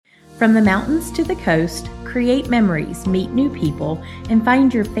From the mountains to the coast, create memories, meet new people, and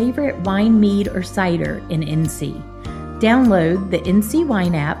find your favorite wine, mead, or cider in NC. Download the NC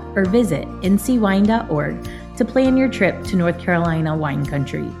Wine app or visit ncwine.org to plan your trip to North Carolina wine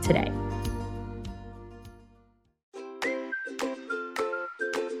country today.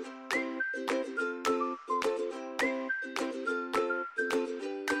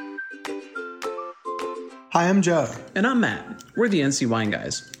 Hi, I'm Joe. And I'm Matt. We're the NC Wine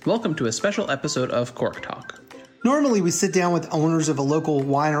Guys. Welcome to a special episode of Cork Talk. Normally, we sit down with owners of a local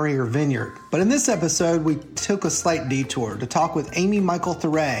winery or vineyard, but in this episode, we took a slight detour to talk with Amy Michael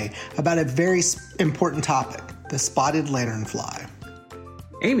Thuray about a very important topic, the spotted lanternfly.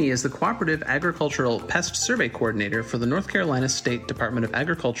 Amy is the Cooperative Agricultural Pest Survey Coordinator for the North Carolina State Department of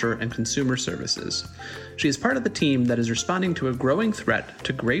Agriculture and Consumer Services. She is part of the team that is responding to a growing threat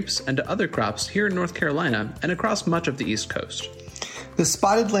to grapes and to other crops here in North Carolina and across much of the East Coast. The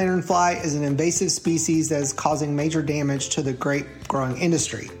spotted lanternfly is an invasive species that is causing major damage to the grape growing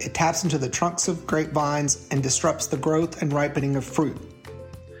industry. It taps into the trunks of grapevines and disrupts the growth and ripening of fruit.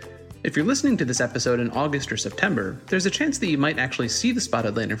 If you're listening to this episode in August or September, there's a chance that you might actually see the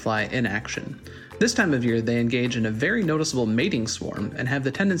spotted lanternfly in action. This time of year, they engage in a very noticeable mating swarm and have the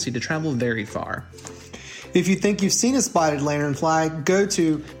tendency to travel very far. If you think you've seen a spotted lanternfly, go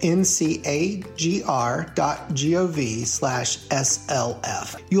to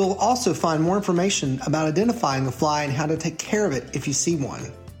ncagr.gov/SLF. You'll also find more information about identifying the fly and how to take care of it if you see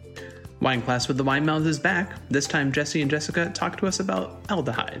one. Wine Class with the Wine Mouth is back. This time, Jesse and Jessica talk to us about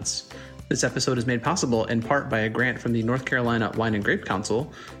aldehydes. This episode is made possible in part by a grant from the North Carolina Wine and Grape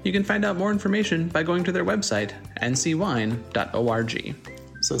Council. You can find out more information by going to their website, ncwine.org.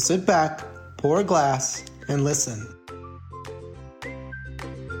 So sit back, pour a glass, and listen.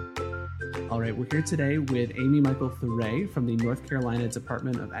 All right, we're here today with Amy Michael Thuray from the North Carolina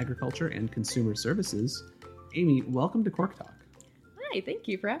Department of Agriculture and Consumer Services. Amy, welcome to Cork Talk. Hi, thank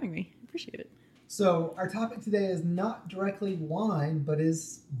you for having me. Appreciate it. So our topic today is not directly wine, but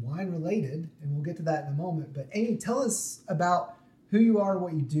is wine related, and we'll get to that in a moment. But Amy, tell us about who you are,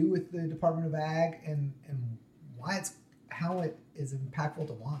 what you do with the Department of Ag, and how it is impactful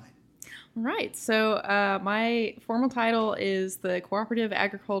to wine. Right. So my formal title is the Cooperative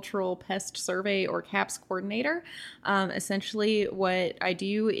Agricultural Pest Survey, or CAPS coordinator. Essentially, what I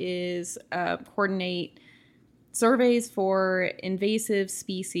do is coordinate surveys for invasive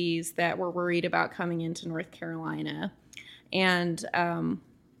species that we're worried about coming into North Carolina. And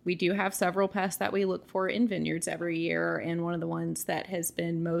we do have several pests that we look for in vineyards every year. And one of the ones that has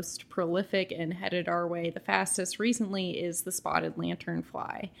been most prolific and headed our way the fastest recently is the spotted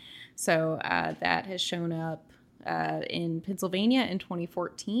lanternfly. So that has shown up in Pennsylvania in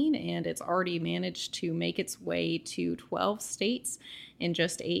 2014, and it's already managed to make its way to 12 states in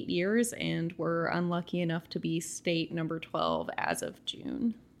just 8 years, and we're unlucky enough to be state number 12 as of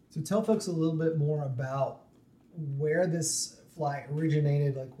June. So tell folks a little bit more about where this fly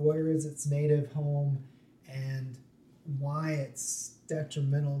originated, like where is its native home, and why it's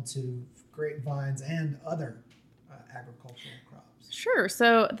detrimental to grapevines and other agricultural crops. Sure.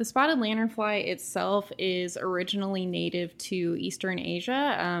 So the spotted lanternfly itself is originally native to Eastern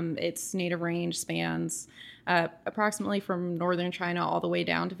Asia. Its native range spans approximately from northern China all the way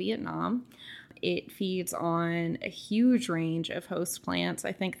down to Vietnam. It feeds on a huge range of host plants.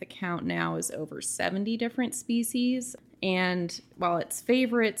 I think the count now is over 70 different species. And while its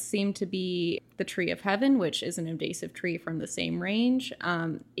favorites seem to be the tree of heaven, which is an invasive tree from the same range,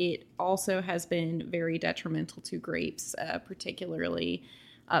 it also has been very detrimental to grapes, particularly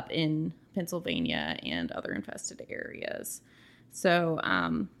up in Pennsylvania and other infested areas. So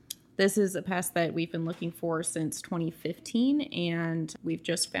this is a pest that we've been looking for since 2015, and we've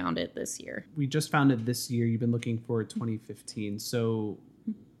just found it this year. We just found it this year. You've been looking for it 2015. So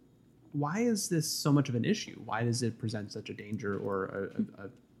why is this so much of an issue? Why does it present such a danger or a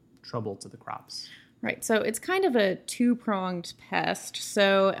trouble to the crops? Right. So it's kind of a two-pronged pest.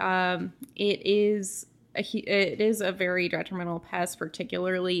 So it is a very detrimental pest,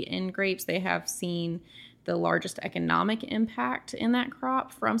 particularly in grapes. They have seen the largest economic impact in that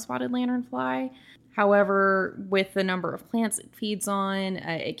crop from spotted lanternfly. However, with the number of plants it feeds on,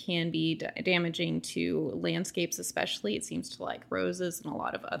 it can be damaging to landscapes especially. It seems to like roses and a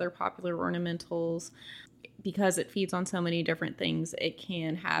lot of other popular ornamentals. Because it feeds on so many different things, it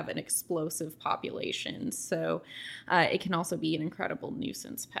can have an explosive population. So it can also be an incredible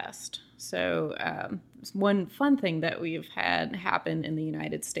nuisance pest. So one fun thing that we've had happen in the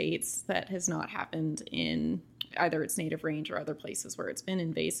United States that has not happened in either its native range or other places where it's been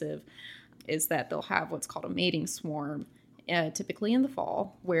invasive is that they'll have what's called a mating swarm. typically in the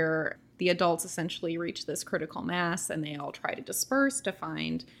fall, where the adults essentially reach this critical mass and they all try to disperse to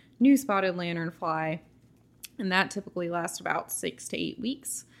find new spotted lanternfly. And that typically lasts about 6 to 8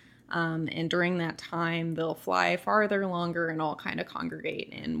 weeks. And during that time, they'll fly farther, longer, and all kind of congregate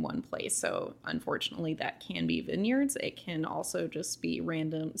in one place. So unfortunately, that can be vineyards. It can also just be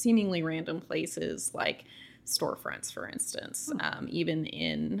seemingly random places like storefronts, for instance, even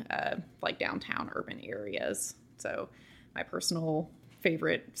in like downtown urban areas. So my personal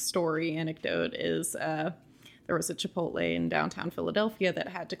favorite story anecdote is there was a Chipotle in downtown Philadelphia that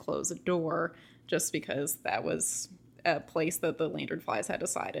had to close a door just because that was a place that the lanternflies had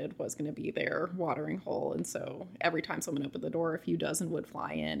decided was going to be their watering hole. And so every time someone opened the door, a few dozen would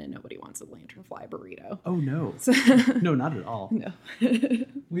fly in, and nobody wants a lanternfly burrito. Oh, no. No, not at all. No.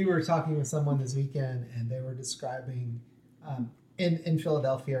 We were talking with someone this weekend, and they were describing in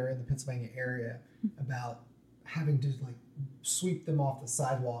Philadelphia or in the Pennsylvania area about having to like sweep them off the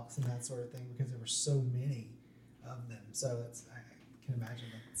sidewalks and that sort of thing because there were so many of them. So I can imagine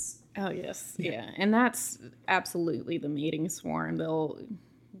that's... Oh, yes. Yeah. And that's absolutely the mating swarm. They'll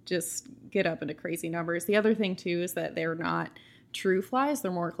just get up into crazy numbers. The other thing, too, is that they're not true flies.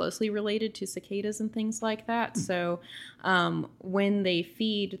 They're more closely related to cicadas and things like that. So when they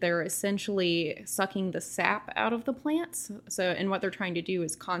feed, they're essentially sucking the sap out of the plants. And what they're trying to do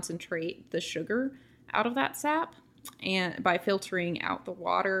is concentrate the sugar out of that sap and by filtering out the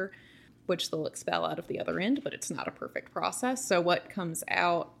water, which they'll expel out of the other end, but it's not a perfect process. So what comes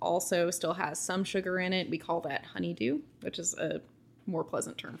out also still has some sugar in it. We call that honeydew, which is a more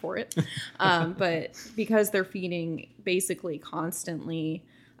pleasant term for it. But because they're feeding basically constantly,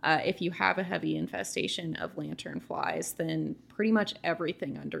 if you have a heavy infestation of lanternflies, then pretty much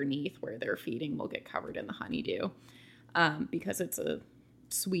everything underneath where they're feeding will get covered in the honeydew. Because it's a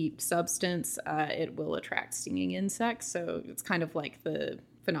sweet substance, it will attract stinging insects. So it's kind of like the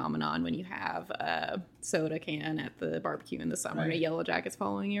phenomenon when you have a soda can at the barbecue in the summer and a yellow jacket's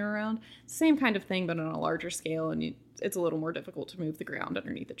following you around. Same kind of thing, but on a larger scale, and it's a little more difficult to move the ground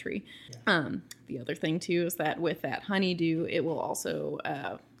underneath the tree. Yeah. The other thing, too, is that with that honeydew, it will also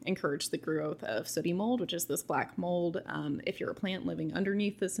encourage the growth of sooty mold, which is this black mold. If you're a plant living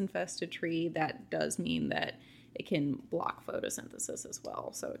underneath this infested tree, that does mean that it can block photosynthesis as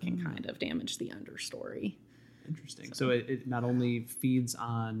well, so it can kind of damage the understory. Interesting. So it not only feeds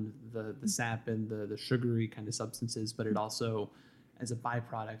on the sap and the sugary kind of substances, but it also, as a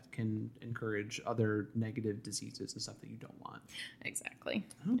byproduct, can encourage other negative diseases and stuff that you don't want. Exactly.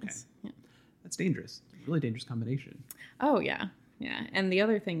 Okay. Yes. Yeah. That's dangerous. Really dangerous combination. Oh, yeah. Yeah. And the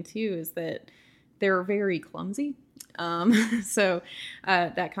other thing, too, is that they're very clumsy. So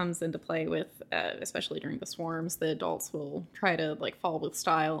that comes into play with, especially during the swarms, the adults will try to like fall with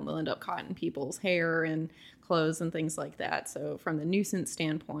style and they'll end up caught in people's hair and clothes and things like that. So from the nuisance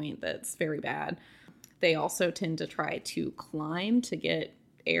standpoint, that's very bad. They also tend to try to climb to get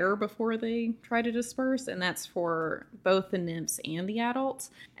air before they try to disperse, and that's for both the nymphs and the adults.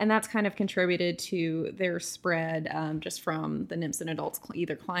 And that's kind of contributed to their spread just from the nymphs and adults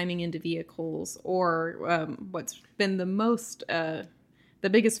either climbing into vehicles or what's been the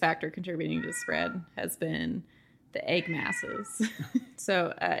biggest factor contributing to the spread has been the egg masses.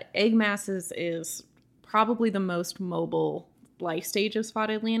 So egg masses is probably the most mobile life stage of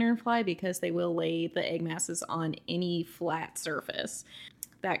spotted lanternfly because they will lay the egg masses on any flat surface.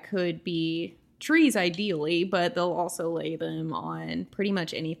 That could be trees ideally, but they'll also lay them on pretty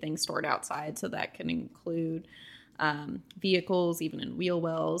much anything stored outside. So that can include vehicles, even in wheel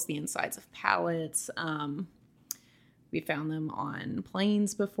wells, the insides of pallets. We found them on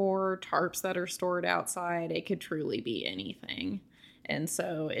planes before, tarps that are stored outside. It could truly be anything. And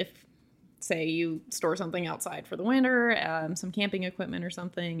so if, say, you store something outside for the winter, some camping equipment or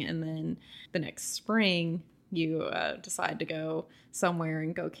something, and then the next spring you decide to go somewhere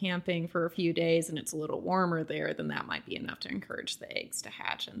and go camping for a few days and it's a little warmer there, then that might be enough to encourage the eggs to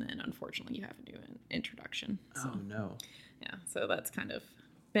hatch. And then unfortunately you have to do an introduction. So, oh, no. Yeah. So that's kind of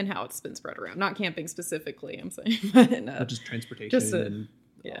been how it's been spread around. Not camping specifically, I'm saying. But just transportation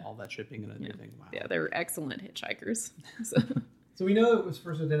and all that shipping and everything. Yeah. Wow. Yeah, they're excellent hitchhikers. So we know it was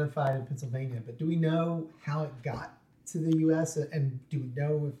first identified in Pennsylvania, but do we know how it got to the U.S. and do we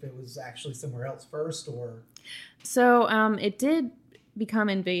know if it was actually somewhere else first or? So it did become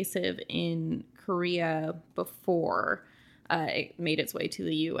invasive in Korea before it made its way to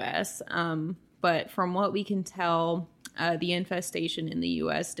the U.S. But from what we can tell, the infestation in the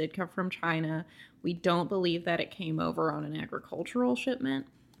U.S. did come from China. We don't believe that it came over on an agricultural shipment.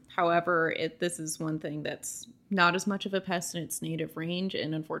 However, this is one thing that's not as much of a pest in its native range,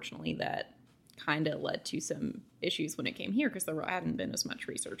 and unfortunately that kind of led to some issues when it came here because there hadn't been as much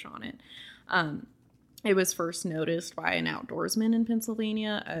research on it. It was first noticed by an outdoorsman in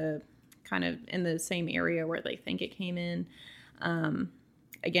Pennsylvania, kind of in the same area where they think it came in.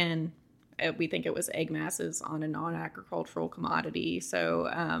 Again, we think it was egg masses on a non-agricultural commodity. So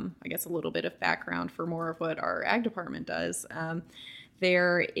I guess a little bit of background for more of what our ag department does.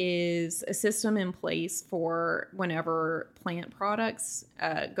 There is a system in place for whenever plant products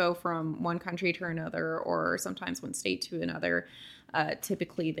go from one country to another, or sometimes one state to another.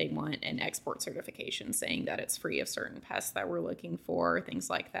 Typically, they want an export certification saying that it's free of certain pests that we're looking for, things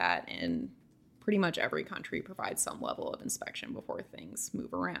like that. And pretty much every country provides some level of inspection before things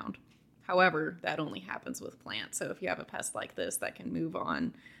move around. However, that only happens with plants. So if you have a pest like this that can move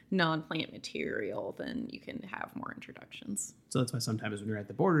on non-plant material, then you can have more introductions. So that's why sometimes when you're at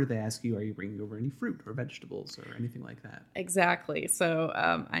the border, they ask you, are you bringing over any fruit or vegetables or anything like that? Exactly. So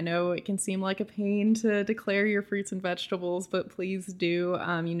I know it can seem like a pain to declare your fruits and vegetables, but please do.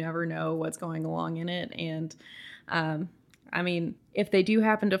 You never know what's going along in it. And I mean, if they do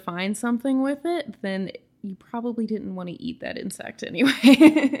happen to find something with it, then you probably didn't want to eat that insect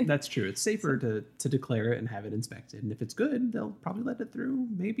anyway. That's true. It's safer to declare it and have it inspected. And if it's good, they'll probably let it through.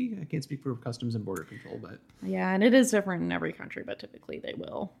 Maybe. I can't speak for Customs and Border Control, but... Yeah, and it is different in every country, but typically they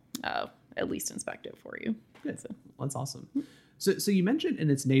will at least inspect it for you. Good. So. Well, that's awesome. So you mentioned in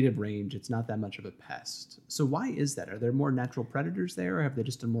its native range, it's not that much of a pest. So why is that? Are there more natural predators there, or have they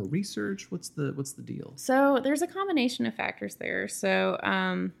just done more research? What's the deal? So there's a combination of factors there. So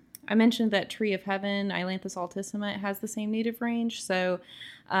I mentioned that tree of heaven, Ailanthus altissima, has the same native range. So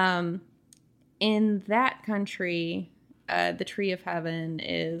in that country, the tree of heaven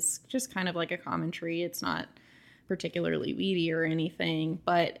is just kind of like a common tree. It's not particularly weedy or anything.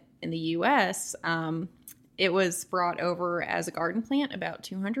 But in the U.S., it was brought over as a garden plant about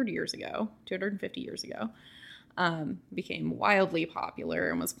 250 years ago. Became wildly popular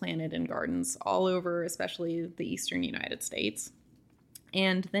and was planted in gardens all over, especially the eastern United States.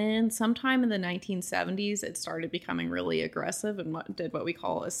 And then sometime in the 1970s, it started becoming really aggressive and did what we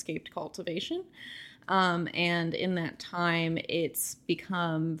call escaped cultivation. And in that time, it's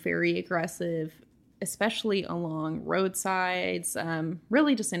become very aggressive, especially along roadsides,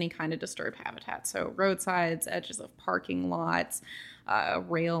 really just any kind of disturbed habitat. So roadsides, edges of parking lots,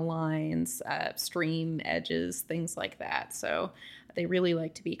 rail lines, stream edges, things like that. So they really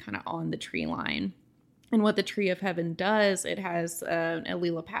like to be kind of on the tree line. And what the tree of heaven does, it has an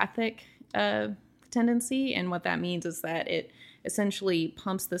allelopathic tendency. And what that means is that it essentially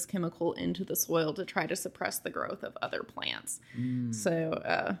pumps this chemical into the soil to try to suppress the growth of other plants.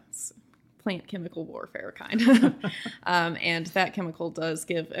 So plant chemical warfare kind of. And that chemical does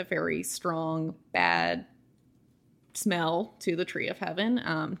give a very strong, bad smell to the tree of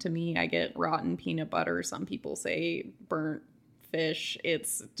heaven. To me, I get rotten peanut butter. Some people say burnt fish.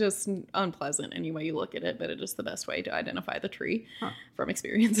 It's just unpleasant any way you look at it, but it is the best way to identify the tree from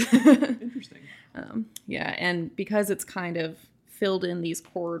experience. Interesting. Yeah, and because it's kind of filled in these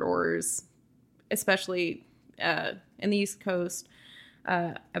corridors, especially in the East Coast,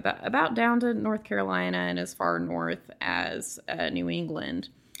 about down to North Carolina and as far north as New England,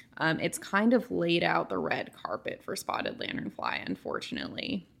 it's kind of laid out the red carpet for spotted lanternfly,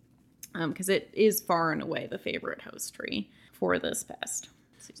 unfortunately, because it is far and away the favorite host tree for this pest.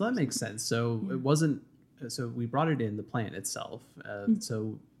 So that makes sense. So it wasn't, so we brought it in, the plant itself.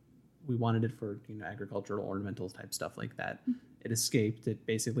 So we wanted it for, agricultural, ornamental type stuff like that. It escaped. It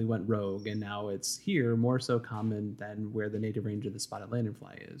basically went rogue, and now it's here, more so common than where the native range of the spotted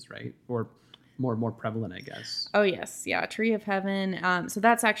lanternfly is, right? Or more prevalent, I guess. Oh, yes. Yeah, tree of heaven. So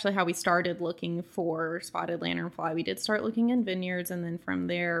that's actually how we started looking for spotted lanternfly. We did start looking in vineyards, and then from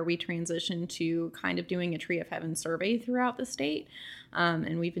there we transitioned to kind of doing a tree of heaven survey throughout the state.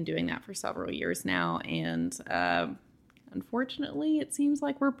 And we've been doing that for several years now. And unfortunately, it seems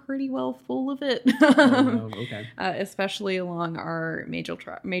like we're pretty well full of it. Okay. Especially along our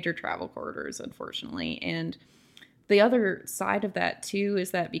major travel corridors, unfortunately. And the other side of that, too,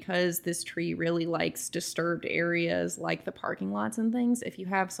 is that because this tree really likes disturbed areas like the parking lots and things, if you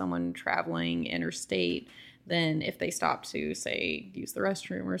have someone traveling interstate, then if they stop to, say, use the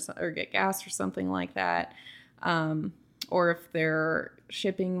restroom or get gas or something like that, or if they're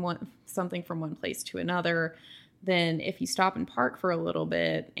shipping something from one place to another, then if you stop and park for a little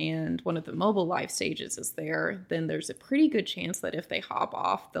bit and one of the mobile life stages is there, then there's a pretty good chance that if they hop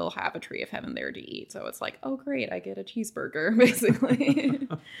off, they'll have a tree of heaven there to eat. So it's like, oh, great, I get a cheeseburger, basically.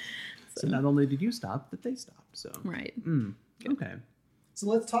 So not only did you stop, but they stopped. So right. Okay. So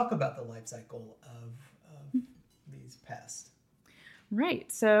let's talk about the life cycle of these pests.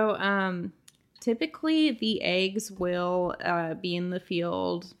 Right. So Typically, the eggs will be in the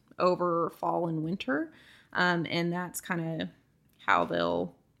field over fall and winter, and that's kind of how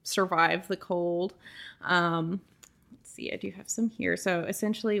they'll survive the cold. Let's see, I do have some here. So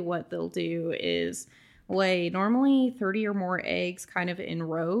essentially what they'll do is lay normally 30 or more eggs kind of in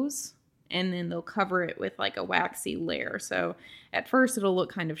rows, and then they'll cover it with like a waxy layer. So at first it'll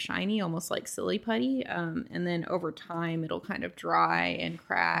look kind of shiny, almost like silly putty. And then over time it'll kind of dry and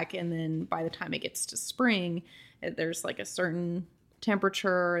crack. And then by the time it gets to spring, there's like a certain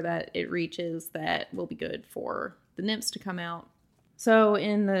temperature that it reaches that will be good for the nymphs to come out. So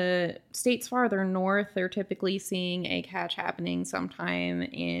in the states farther north, they're typically seeing egg hatch happening sometime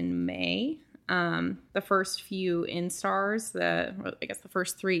in May. The first few instars, the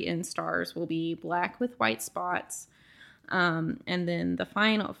first 3 instars will be black with white spots. And then the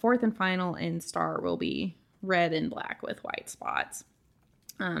fourth and final instar will be red and black with white spots.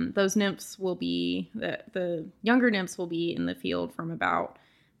 Those nymphs will be, the younger nymphs will be in the field from about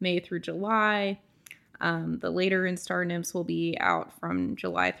May through July. The later instar nymphs will be out from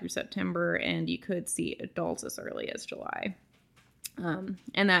July through September, and you could see adults as early as July. And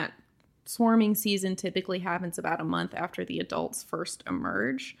that swarming season typically happens about a month after the adults first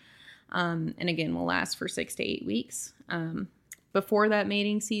emerge, and again will last for 6 to 8 weeks. Before that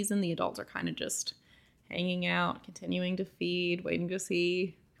mating season, the adults are kind of just hanging out, continuing to feed, waiting to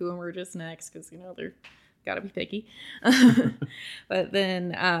see who emerges next, because they're got to be picky. But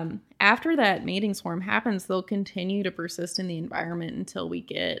then after that mating swarm happens, they'll continue to persist in the environment until we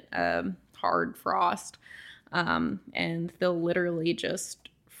get hard frost, and they'll literally just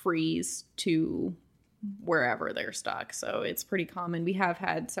freeze to wherever they're stuck. So it's pretty common. We have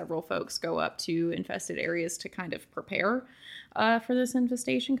had several folks go up to infested areas to kind of prepare for this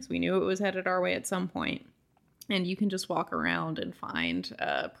infestation, because we knew it was headed our way at some point. And you can just walk around and find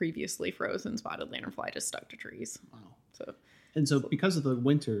previously frozen spotted lanternfly just stuck to trees. Wow. So because of the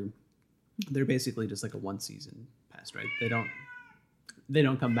winter, they're basically just like a one season pest, right? They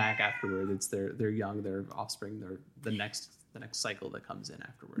don't come back afterward. It's they're young, their offspring, they're the next cycle that comes in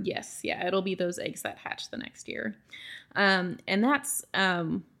afterward. Yes, yeah, it'll be those eggs that hatch the next year. And that's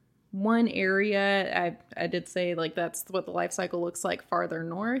one area I did say, like, that's what the life cycle looks like farther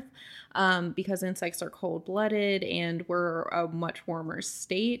north, because insects are cold-blooded and we're a much warmer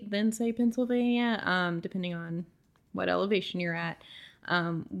state than, say, Pennsylvania, depending on what elevation you're at.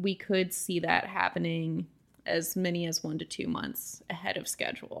 We could see that happening as many as 1 to 2 months ahead of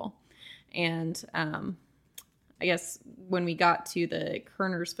schedule. And I guess when we got to the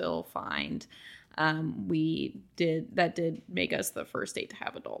Kernersville find, that did make us the first state to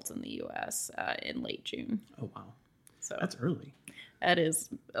have adults in the U.S. In late June. Oh, wow. So that's early. That is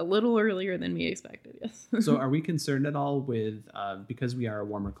a little earlier than we expected, yes. So are we concerned at all with, because we are a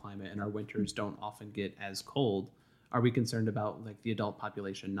warmer climate and our winters don't often get as cold, are we concerned about like the adult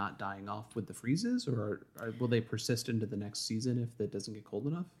population not dying off with the freezes, or will they persist into the next season if it doesn't get cold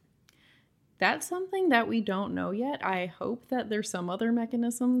enough? That's something that we don't know yet. I hope that there's some other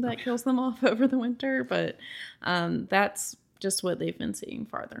mechanism that kills them off over the winter, but that's just what they've been seeing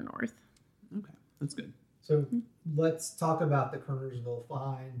farther north. Okay, that's good. So let's talk about the Kernersville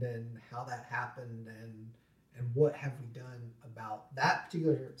find and how that happened, and what have we done about that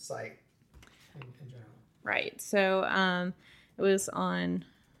particular site in general. Right. So it was on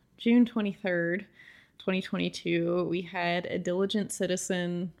June 23rd. 2022, we had a diligent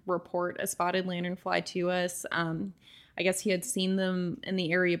citizen report a spotted lanternfly to us. I guess he had seen them in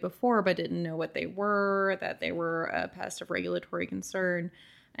the area before, but didn't know what they were, that they were a pest of regulatory concern.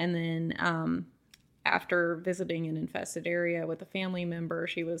 And then after visiting an infested area with a family member,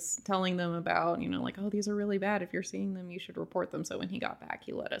 she was telling them about, like, oh, these are really bad. If you're seeing them, you should report them. So when he got back,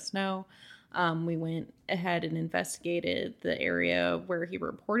 he let us know. We went ahead and investigated the area where he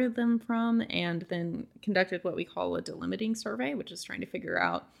reported them from, and then conducted what we call a delimiting survey, which is trying to figure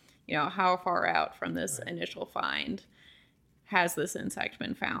out, how far out from this initial find has this insect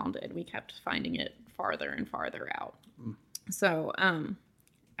been found, and we kept finding it farther and farther out. So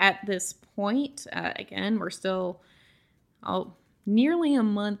at this point, again, we're still nearly a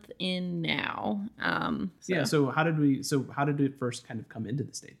month in now. So how did it first kind of come into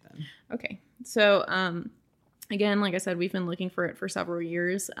the state then? Okay. So, again, like I said, we've been looking for it for several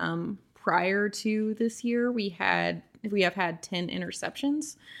years. Prior to this year, we have had 10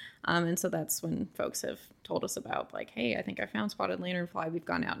 interceptions. And so that's when folks have told us about, like, hey, I think I found spotted lanternfly. We've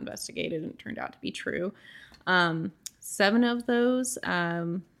gone out and investigated, and it turned out to be true. 7 of those,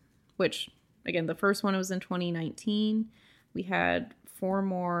 which, again, the first one was in 2019. We had 4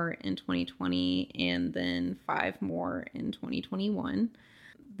 more in 2020, and then 5 more in 2021.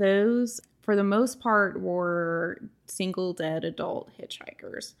 Those for the most part, were single dead adult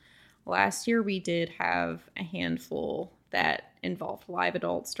hitchhikers. Last year, we did have a handful that involved live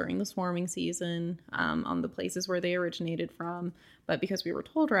adults during the swarming season on the places where they originated from. But because we were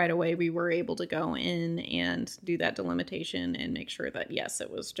told right away, we were able to go in and do that delimitation and make sure that, yes, it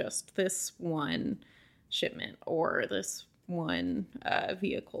was just this one shipment or this one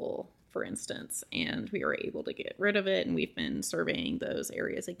vehicle, for instance, and we were able to get rid of it. And we've been surveying those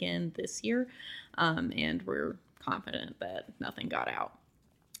areas again this year, and we're confident that nothing got out.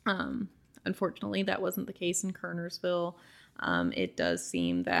 Unfortunately, that wasn't the case in Kernersville. It does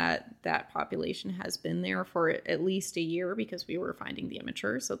seem that that population has been there for at least a year because we were finding the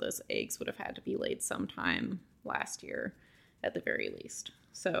immature, so those eggs would have had to be laid sometime last year at the very least.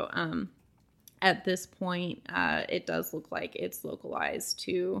 So at this point, it does look like it's localized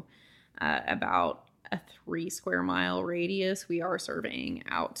to about a 3 square mile radius. We are surveying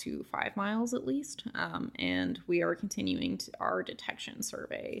out to 5 miles at least, and we are continuing our detection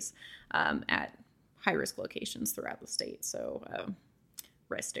surveys at high-risk locations throughout the state. So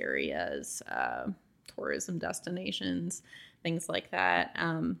rest areas, tourism destinations, things like that.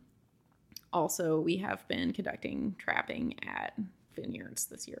 Also, we have been conducting trapping at vineyards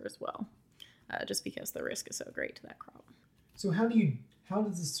this year as well, just because the risk is so great to that crop. So how does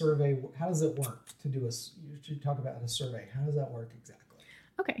it work to do you should talk about a survey. How does that work exactly?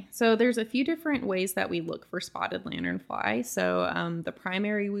 Okay, so there's a few different ways that we look for spotted lanternfly. So the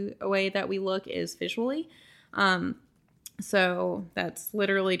primary way that we look is visually. So that's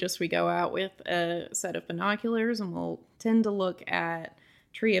literally just we go out with a set of binoculars and we'll tend to look at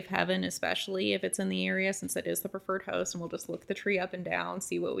tree of heaven, especially if it's in the area, since it is the preferred host, and we'll just look the tree up and down,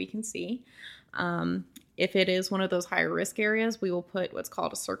 see what we can see. If it is one of those higher risk areas, we will put what's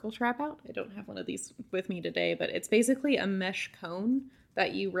called a circle trap out. I don't have one of these with me today, but it's basically a mesh cone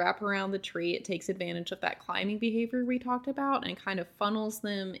that you wrap around the tree. It takes advantage of that climbing behavior we talked about and kind of funnels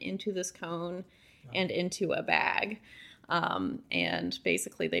them into this cone and into a bag. And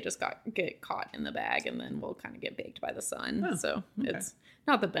basically they just get caught in the bag and then we'll kind of get baked by the sun. Oh, so okay. It's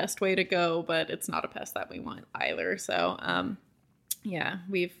not the best way to go, but it's not a pest that we want either. So, yeah,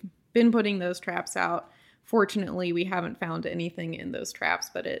 we've been putting those traps out. Fortunately, we haven't found anything in those traps,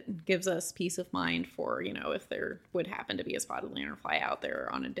 but it gives us peace of mind for, if there would happen to be a spotted lanternfly out there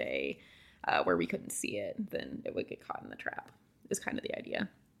on a day where we couldn't see it, then it would get caught in the trap is kind of the idea.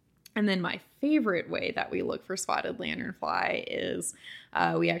 And then my favorite way that we look for spotted lanternfly is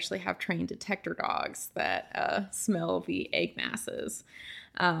we actually have trained detector dogs that smell the egg masses.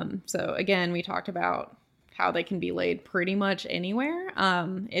 So again, we talked about how they can be laid pretty much anywhere.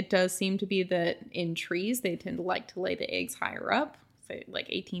 It does seem to be that in trees, they tend to like to lay the eggs higher up, say like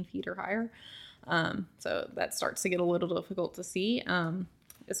 18 feet or higher. So that starts to get a little difficult to see,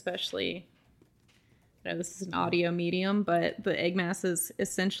 especially, this is an audio medium, but the egg masses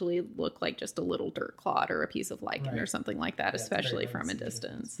essentially look like just a little dirt clod or a piece of lichen or something like that, especially from a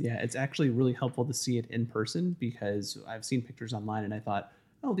distance. Yeah, it's actually really helpful to see it in person because I've seen pictures online and I thought,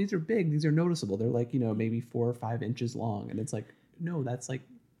 oh, these are big. These are noticeable. They're like, maybe 4 or 5 inches long. And it's like, no, that's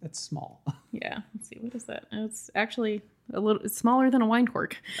small. Yeah. Let's see. What is that? It's actually it's smaller than a wine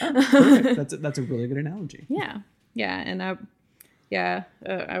cork. Oh, perfect. That's a really good analogy. Yeah. Yeah. And I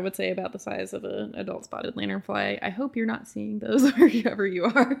would say about the size of an adult spotted lanternfly. I hope you're not seeing those wherever you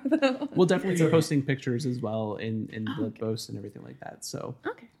are, though. We'll definitely be posting pictures as well in the posts and everything like that. So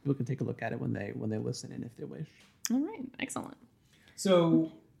people can take a look at it when they listen in if they wish. All right. Excellent.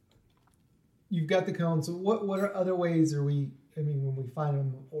 So you've got the cone. So what are other ways when we find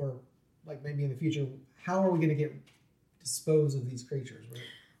them, or like maybe in the future, how are we going to dispose of these creatures?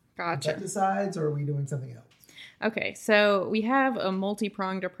 Gotcha. Insecticides, or are we doing something else? Okay, so we have a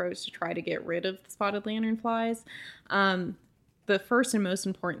multi-pronged approach to try to get rid of the spotted lanternflies. The first and most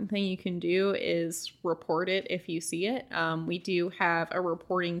important thing you can do is report it if you see it. We do have a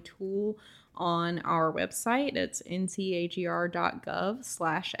reporting tool on our website. It's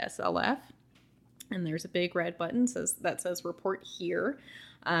ncagr.gov/SLF. And there's a big red button that says report here.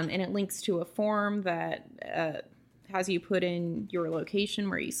 And it links to a form that has you put in your location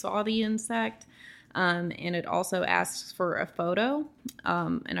where you saw the insect. And it also asks for a photo.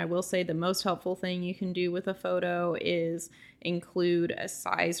 And I will say the most helpful thing you can do with a photo is include a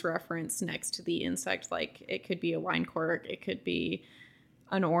size reference next to the insect. Like it could be a wine cork, it could be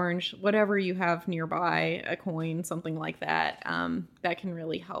an orange, whatever you have nearby, a coin, something like that. That can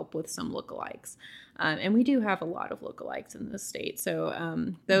really help with some lookalikes. And we do have a lot of lookalikes in this state.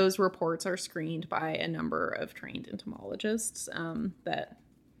 So those reports are screened by a number of trained entomologists that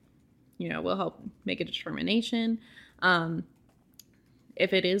will help make a determination.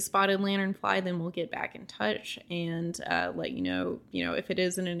 if it is spotted lanternfly, then we'll get back in touch and let you know, if it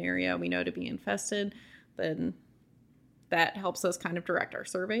is in an area we know to be infested, then that helps us kind of direct our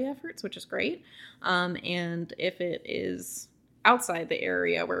survey efforts, which is great. And if it is outside the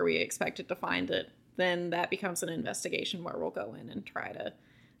area where we expected to find it, then that becomes an investigation where we'll go in and try to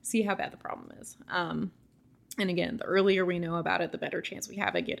see how bad the problem is. And again, the earlier we know about it, the better chance we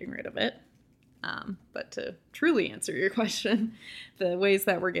have at getting rid of it. But to truly answer your question, the ways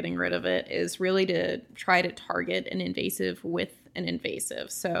that we're getting rid of it is really to try to target an invasive with an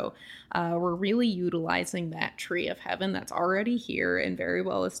invasive. So we're really utilizing that tree of heaven that's already here and very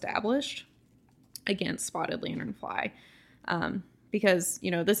well established against spotted lanternfly. Because,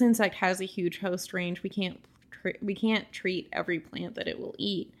 this insect has a huge host range. We can't treat every plant that it will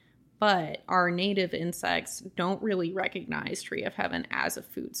eat. But our native insects don't really recognize tree of heaven as a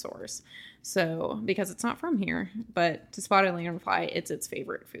food source. So, because it's not from here, but to spotted lanternfly, it's its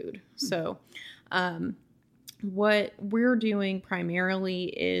favorite food. So, what we're doing primarily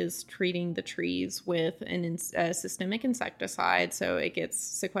is treating the trees with a systemic insecticide. So it gets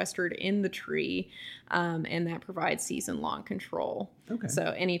sequestered in the tree, and that provides season-long control. Okay.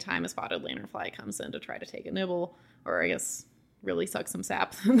 So anytime a spotted lanternfly comes in to try to take a nibble, or I guess really suck some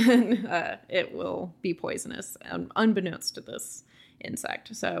sap, then it will be poisonous, unbeknownst to this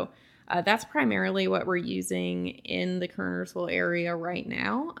insect. So that's primarily what we're using in the Kernersville area right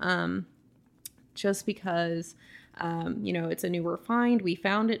now, just because, it's a newer find. We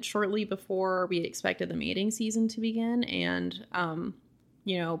found it shortly before we expected the mating season to begin, and,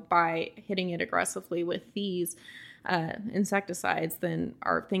 by hitting it aggressively with these insecticides, then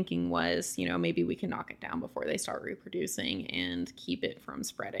our thinking was, maybe we can knock it down before they start reproducing and keep it from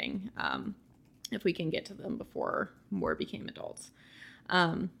spreading, if we can get to them before more became adults.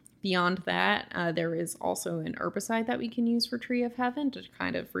 Beyond that, there is also an herbicide that we can use for tree of heaven to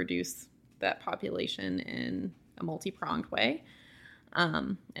kind of reduce that population in a multi-pronged way.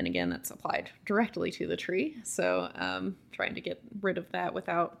 And again, that's applied directly to the tree. So trying to get rid of that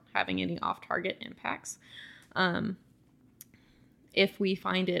without having any off-target impacts. If we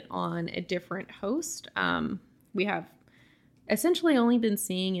find it on a different host, we have essentially only been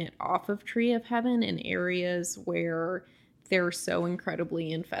seeing it off of tree of heaven in areas where they're so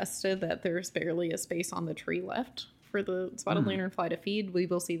incredibly infested that there's barely a space on the tree left for the spotted lanternfly to feed. We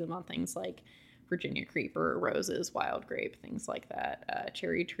will see them on things like Virginia creeper, roses, wild grape, things like that,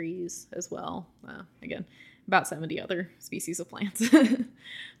 cherry trees as well. Again, about 70 other species of plants.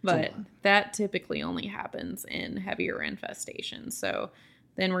 But that typically only happens in heavier infestations. So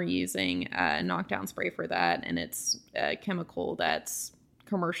then we're using a knockdown spray for that, and it's a chemical that's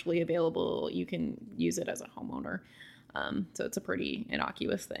commercially available. You can use it as a homeowner. So it's a pretty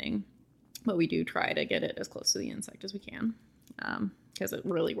innocuous thing. But we do try to get it as close to the insect as we can, because it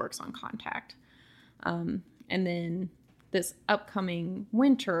really works on contact. And then this upcoming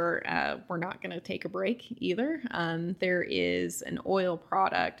winter, we're not going to take a break either. There is an oil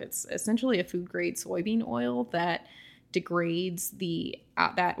product. It's essentially a food-grade soybean oil that degrades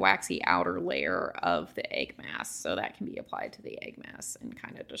that waxy outer layer of the egg mass. So that can be applied to the egg mass and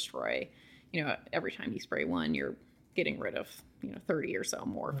kind of destroy, every time you spray one, you're getting rid of 30 or so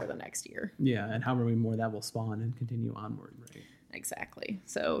more for the next year. Yeah, and however many more that will spawn and continue onward, right? Exactly.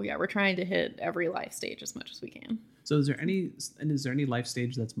 So yeah, we're trying to hit every life stage as much as we can. So is there any life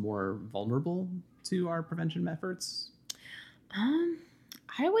stage that's more vulnerable to our prevention efforts?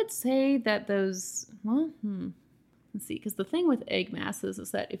 I would say that those, let's see, because the thing with egg masses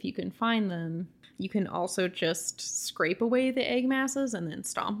is that if you can find them, you can also just scrape away the egg masses and then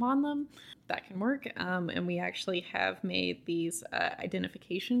stomp on them. That can work. And we actually have made these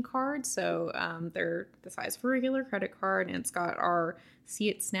identification cards. So they're the size of a regular credit card, and it's got our see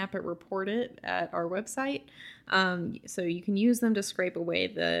it, snap it, report it at our website. So you can use them to scrape away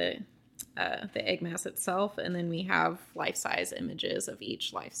the egg mass itself, and then we have life-size images of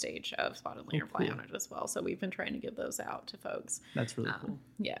each life stage of spotted lanternfly on it as well. So we've been trying to give those out to folks. That's really cool.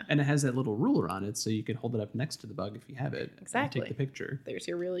 Yeah. And it has that little ruler on it, so you can hold it up next to the bug if you have it. Exactly. And take the picture. There's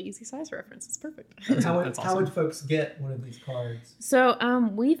your really easy size reference. It's perfect. How would folks get one of these cards? So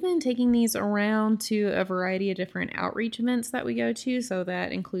we've been taking these around to a variety of different outreach events that we go to. So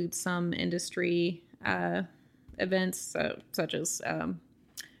that includes some industry events, such as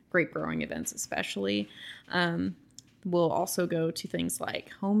grape growing events especially. We'll also go to things like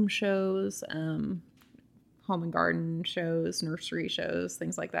home shows, home and garden shows, nursery shows,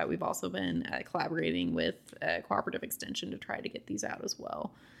 things like that. We've also been collaborating with Cooperative Extension to try to get these out as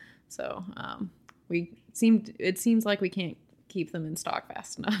well. So it seems like we can't keep them in stock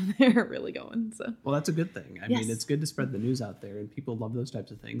fast enough. They're really going. So well, that's a good thing. I Yes. mean, it's good to spread the news out there, and people love those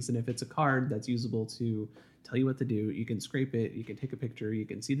types of things. And if it's a card that's usable to tell you what to do, you can scrape it, you can take a picture, you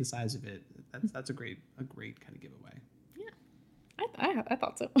can see the size of it. That's a great kind of giveaway. Yeah, I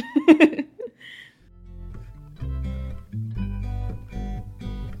thought so.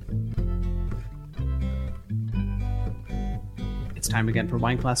 It's time again for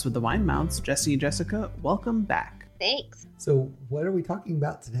Wine Class with the Wine Mounts. Jesse and Jessica, welcome back. Thanks. So, what are we talking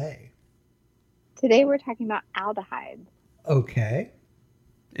about today? Today we're talking about aldehydes. Okay.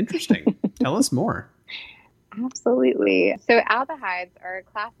 Interesting. Tell us more. Absolutely. So aldehydes are a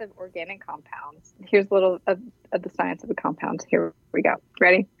class of organic compounds. Here's a little of the science of the compounds. Here we go.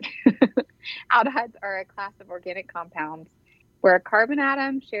 Ready? Aldehydes are a class of organic compounds where a carbon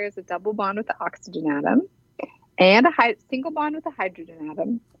atom shares a double bond with the oxygen atom and a single bond with a hydrogen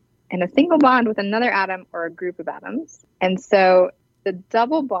atom and a single bond with another atom or a group of atoms. And so the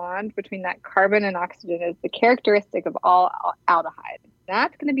double bond between that carbon and oxygen is the characteristic of all aldehydes.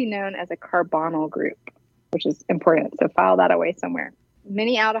 That's going to be known as a carbonyl group, which is important. So file that away somewhere.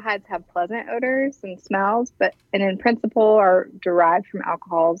 Many aldehydes have pleasant odors and smells, and in principle are derived from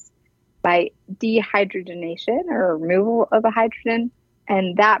alcohols by dehydrogenation or removal of a hydrogen.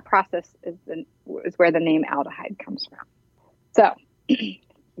 And that process is where the name aldehyde comes from. So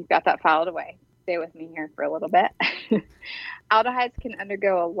you've got that filed away. Stay with me here for a little bit. Aldehydes can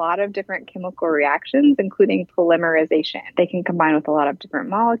undergo a lot of different chemical reactions, including polymerization. They can combine with a lot of different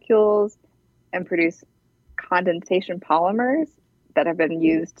molecules and produce condensation polymers that have been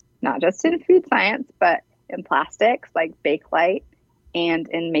used not just in food science, but in plastics like Bakelite and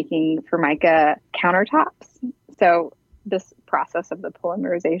in making Formica countertops. So this process of the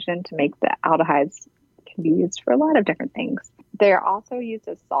polymerization to make the aldehydes can be used for a lot of different things. They're also used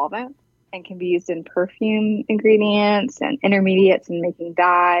as solvents and can be used in perfume ingredients and intermediates in making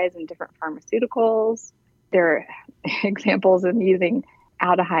dyes and different pharmaceuticals. There are examples of using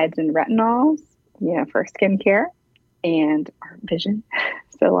aldehydes in retinols, for skincare and our vision.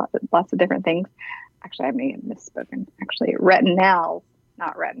 So lots of different things. Actually, I may have misspoken. Actually, retinals,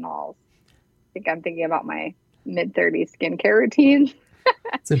 not retinols. I think I'm thinking about my mid-30s skincare routine.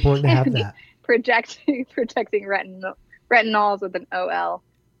 It's important to have that. Protecting retinols with an OL,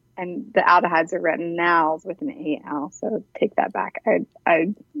 and the aldehydes are retinals with an AL. So take that back.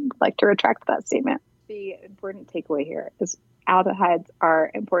 I'd like to retract that statement. The important takeaway here is aldehydes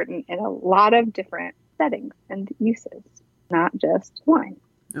are important in a lot of different settings and uses, not just wine.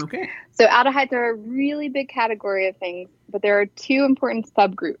 Okay. So aldehydes are a really big category of things, but there are two important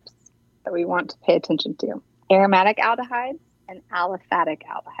subgroups that we want to pay attention to: aromatic aldehydes and aliphatic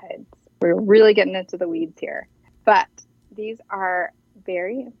aldehydes. We're really getting into the weeds here, but these are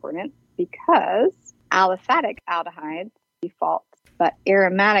very important because aliphatic aldehydes default, but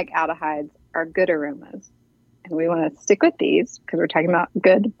aromatic aldehydes are good aromas. And we want to stick with these because we're talking about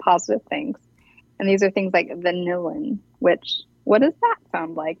good, positive things. And these are things like vanillin, which, what does that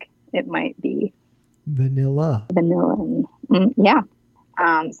sound like? It might be Vanilla. Vanillin. Yeah.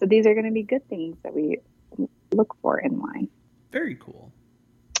 So these are going to be good things that we look for in wine. Very cool.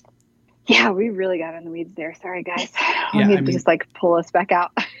 Yeah, we really got in the weeds there. Sorry, guys. Let me just pull us back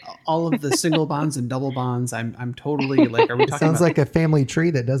out. All of the single bonds and double bonds. I'm totally like, are we talking Sounds about like a family tree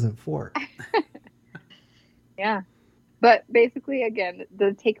that doesn't fork. Yeah. But basically, again,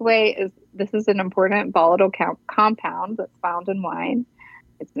 the takeaway is this is an important volatile compound that's found in wine.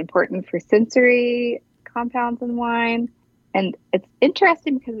 It's important for sensory compounds in wine. And it's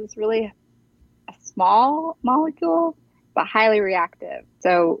interesting because it's really a small molecule, but highly reactive.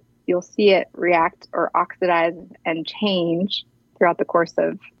 So you'll see it react or oxidize and change throughout the course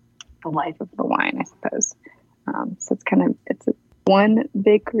of the life of the wine, I suppose. So it's one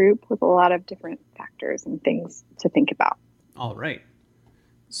big group with a lot of different factors and things to think about. All right.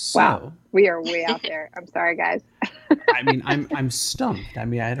 So, wow, we are way out there. I'm sorry, guys. I mean, I'm stumped. I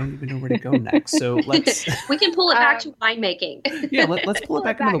mean, I don't even know where to go next. So we can pull it back to winemaking. Yeah, let's pull it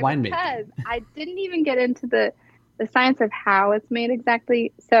back into the winemaking. Because I didn't even get into the science of how it's made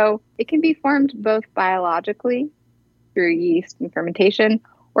exactly. So it can be formed both biologically through yeast and fermentation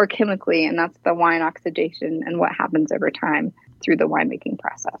or chemically, and that's the wine oxidation and what happens over time through the winemaking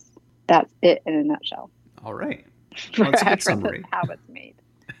process. That's it in a nutshell. All right. That's a good summary. How it's made.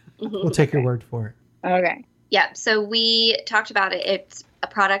 We'll take your word for it. Okay. Yeah. So we talked about it. It's a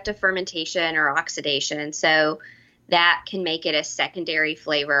product of fermentation or oxidation. So that can make it a secondary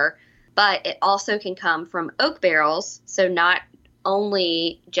flavor, but it also can come from oak barrels. So not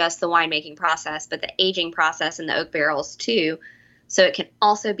only just the winemaking process, but the aging process in the oak barrels too. So it can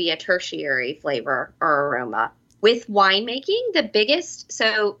also be a tertiary flavor or aroma. With winemaking, the biggest,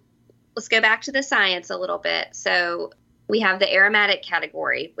 so let's go back to the science a little bit. So we have the aromatic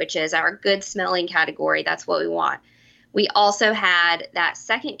category, which is our good smelling category. That's what we want. We also had that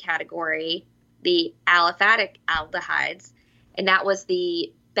second category, the aliphatic aldehydes, and that was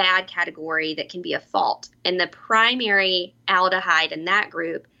the bad category that can be a fault. And the primary aldehyde in that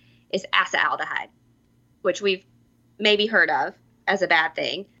group is acetaldehyde, which we've maybe heard of as a bad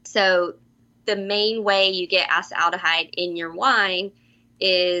thing. So the main way you get acetaldehyde in your wine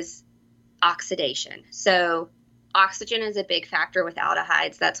is oxidation. So oxygen is a big factor with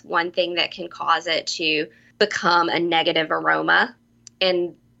aldehydes. That's one thing that can cause it to become a negative aroma.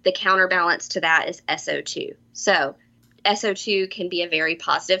 And the counterbalance to that is SO2. So SO2 can be a very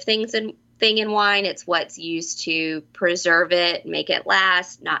positive thing in wine. It's what's used to preserve it, make it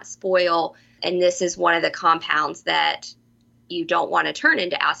last, not spoil. And this is one of the compounds that you don't want to turn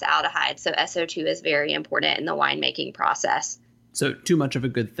into acetaldehyde. So SO2 is very important in the winemaking process. So too much of a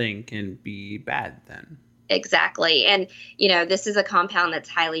good thing can be bad then. Exactly. And, this is a compound that's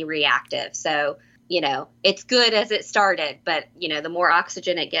highly reactive. So, it's good as it started, but, the more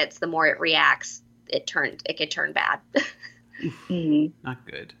oxygen it gets, the more it reacts. It could turn bad. Not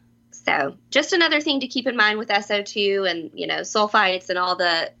good. So just another thing to keep in mind with SO2 and, sulfites and all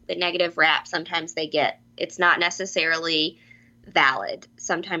the negative rap sometimes they get. It's not necessarily valid.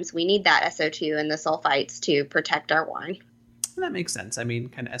 Sometimes we need that SO2 and the sulfites to protect our wine. And that makes sense. I mean,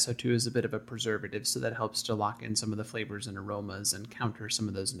 kind of SO2 is a bit of a preservative, so that helps to lock in some of the flavors and aromas and counter some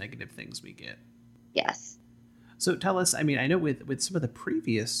of those negative things we get. Yes. So tell us, I mean, I know with some of the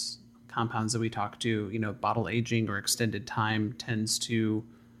previous compounds that we talked to, bottle aging or extended time tends to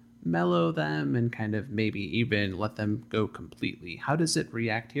mellow them and kind of maybe even let them go completely. How does it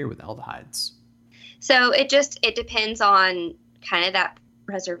react here with aldehydes? So it depends on kind of that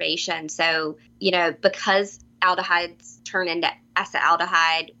preservation. So, because aldehydes turn into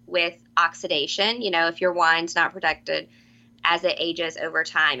acetaldehyde with oxidation, if your wine's not protected as it ages over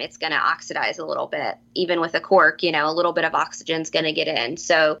time, it's going to oxidize a little bit. Even with a cork, a little bit of oxygen's going to get in.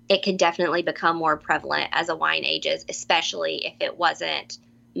 So it can definitely become more prevalent as a wine ages, especially if it wasn't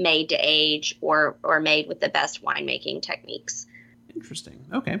made to age or made with the best winemaking techniques. Interesting.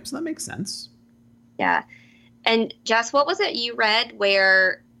 Okay, so that makes sense. Yeah. And Jess, what was it you read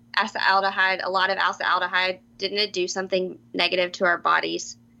where acetaldehyde, a lot of acetaldehyde, didn't it do something negative to our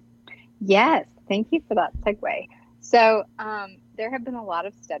bodies? Yes. Thank you for that segue. So there have been a lot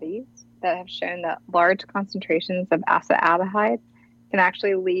of studies that have shown that large concentrations of acetaldehyde can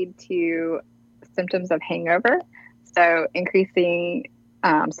actually lead to symptoms of hangover. So increasing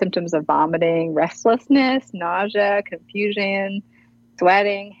symptoms of vomiting, restlessness, nausea, confusion,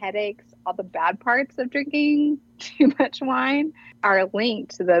 sweating, headaches. All the bad parts of drinking too much wine are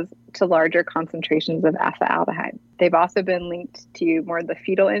linked to larger concentrations of acetaldehyde. They've also been linked to more of the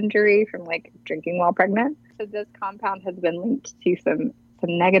fetal injury from drinking while pregnant. So this compound has been linked to some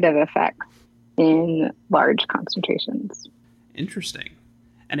negative effects in large concentrations. Interesting.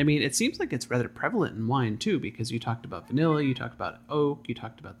 And I mean, it seems like it's rather prevalent in wine too, because you talked about vanilla, you talked about oak, you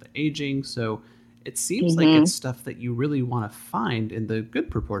talked about the aging. So it seems like it's stuff that you really want to find in the good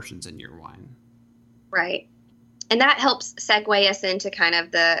proportions in your wine. Right. And that helps segue us into kind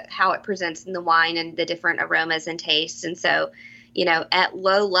of how it presents in the wine and the different aromas and tastes. And so, at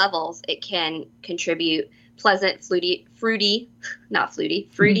low levels, it can contribute pleasant, fruity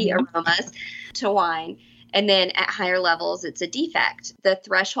aromas to wine. And then at higher levels, it's a defect. The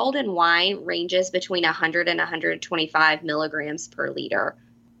threshold in wine ranges between 100 and 125 milligrams per liter.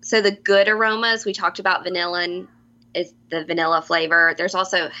 So the good aromas, we talked about vanillin is the vanilla flavor. There's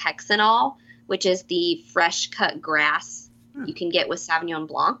also hexanol, which is the fresh cut grass you can get with Sauvignon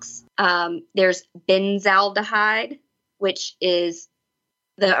Blancs. There's benzaldehyde, which is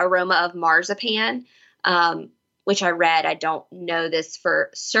the aroma of marzipan, which I read. I don't know this for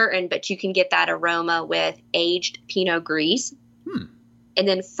certain, but you can get that aroma with aged Pinot Gris. And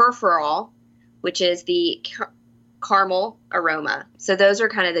then furfural, which is the caramel aroma. So those are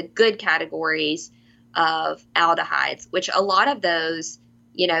kind of the good categories of aldehydes, which a lot of those,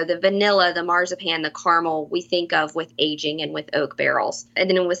 the vanilla, the marzipan, the caramel, we think of with aging and with oak barrels. And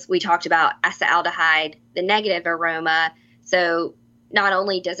then we talked about acetaldehyde, the negative aroma. So not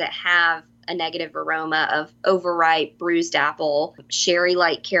only does it have a negative aroma of overripe, bruised apple,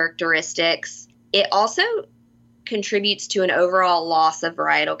 sherry-like characteristics, it also contributes to an overall loss of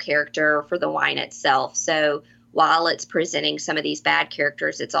varietal character for the wine itself. So while it's presenting some of these bad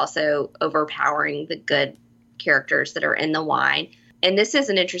characters, it's also overpowering the good characters that are in the wine. And this is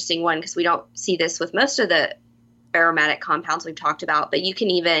an interesting one because we don't see this with most of the aromatic compounds we've talked about, but you can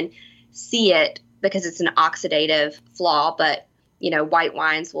even see it because it's an oxidative flaw, but white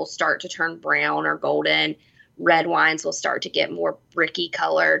wines will start to turn brown or golden. Red wines will start to get more bricky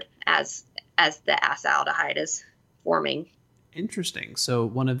colored as the acetaldehyde is forming. Interesting. So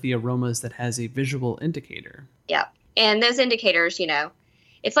one of the aromas that has a visual indicator. Yeah. And those indicators,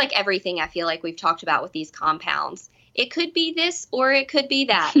 it's like everything I feel like we've talked about with these compounds. It could be this or it could be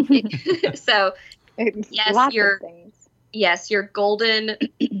that. So yes, your golden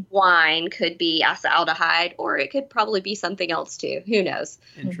wine could be acetaldehyde, or it could probably be something else too. Who knows?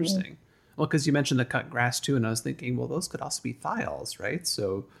 Interesting. Mm-hmm. Well, because you mentioned the cut grass too, and I was thinking, well, those could also be thiols, right?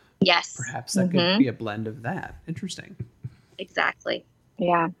 So yes, perhaps that could be a blend of that. Interesting. Exactly.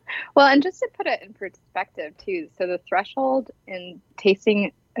 Yeah. Well, and just to put it in perspective too, so the threshold in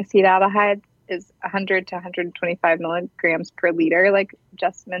tasting acetaldehyde is 100 to 125 milligrams per liter, like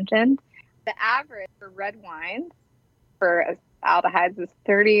just mentioned. The average for red wines for aldehydes is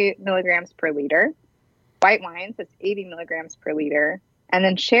 30 milligrams per liter. White wines is 80 milligrams per liter. And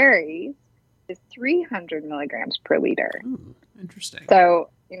then sherries is 300 milligrams per liter. Ooh, interesting. So,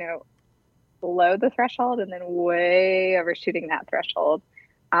 below the threshold and then way overshooting that threshold.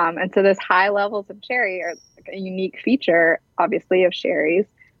 And so those high levels of sherry are like a unique feature, obviously, of sherries.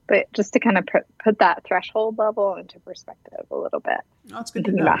 But just to kind of put that threshold level into perspective a little bit. Oh, that's good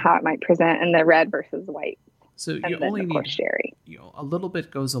to thinking know. about how it might present in the red versus white. So you only need sherry. A little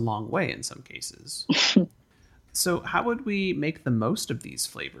bit goes a long way in some cases. So how would we make the most of these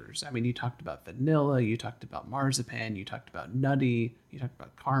flavors? I mean, you talked about vanilla, you talked about marzipan, you talked about nutty, you talked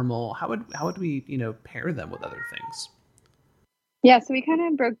about caramel. How would we, pair them with other things? Yeah, so we kind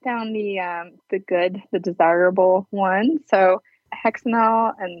of broke down the desirable one. So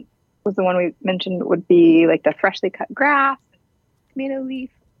hexanol and was the one we mentioned would be like the freshly cut grass, tomato leaf,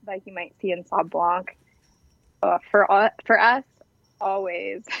 like you might see in Sauv Blanc. For us,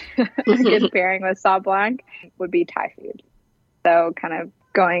 always a good pairing with Sauv Blanc would be Thai food. So kind of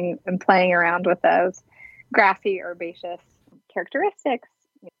going and playing around with those grassy, herbaceous characteristics.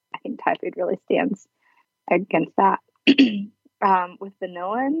 I think Thai food really stands against that. With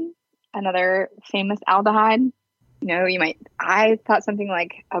vanillin, another famous aldehyde, I thought something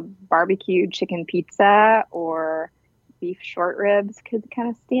like a barbecued chicken pizza or beef short ribs could kind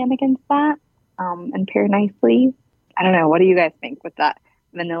of stand against that and pair nicely. I don't know. What do you guys think with that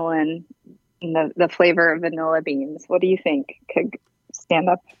vanillin and the flavor of vanilla beans? What do you think could stand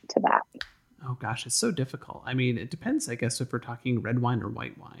up to that? Oh, gosh, it's so difficult. I mean, it depends, I guess, if we're talking red wine or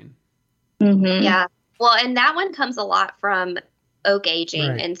white wine. Mm-hmm. Yeah. Well, and that one comes a lot from oak aging.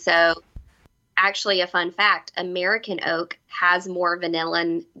 Right. And so actually a fun fact, American oak has more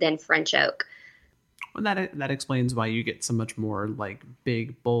vanillin than French oak. Well, that explains why you get so much more like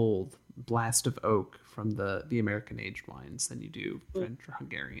big, bold blast of oak from the American aged wines than you do French or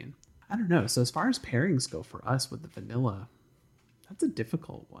Hungarian. I don't know. So as far as pairings go for us with the vanilla, that's a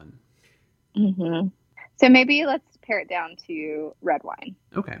difficult one. Mm-hmm. So maybe let's pair it down to red wine.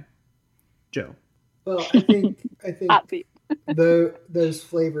 Okay. Joe. Well, I think those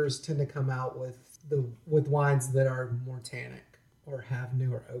flavors tend to come out with wines that are more tannic or have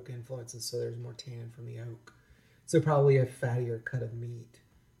newer oak influences, so there's more tannin from the oak. So probably a fattier cut of meat,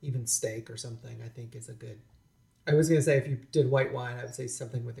 even steak or something, I think is a good. I was going to say if you did white wine, I would say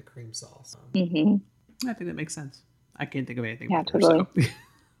something with a cream sauce. Mm-hmm. I think that makes sense. I can't think of anything. Yeah, totally.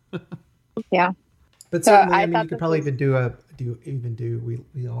 Yeah, but certainly, I mean, you could probably even do.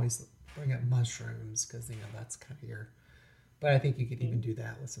 We always bring up mushrooms because that's kind of your. But I think you could even do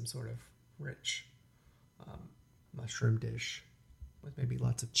that with some sort of rich mushroom dish with maybe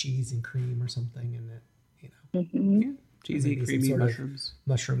lots of cheese and cream or something in it. Mm-hmm. Yeah. Cheesy, creamy mushrooms.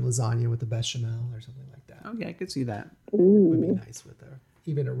 Mushroom lasagna with a bechamel or something like that. Oh yeah, I could see that. Would be nice with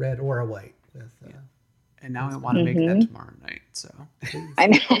even a red or a white. With, and now I want to make that tomorrow night. So I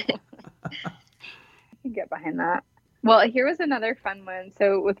know. I can get behind that. Well, here was another fun one.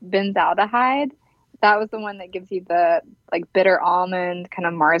 So with benzaldehyde, that was the one that gives you the like bitter almond kind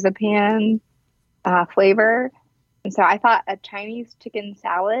of marzipan flavor. And so I thought a Chinese chicken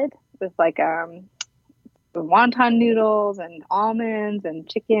salad with like wonton noodles and almonds and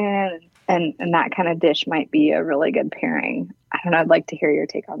chicken and that kind of dish might be a really good pairing. I don't know. I'd like to hear your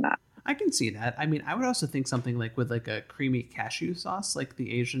take on that. I can see that. I mean, I would also think something like with like a creamy cashew sauce, like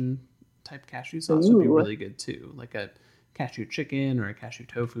the Asian type cashew sauce would be really good too. Like a cashew chicken or a cashew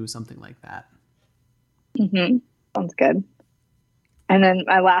tofu, something like that. Mm-hmm. Sounds good. And then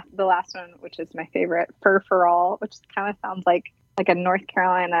the last one, which is my favorite, fur for all, which kind of sounds like a North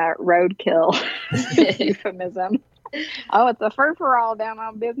Carolina roadkill euphemism. Oh, it's a fur for all down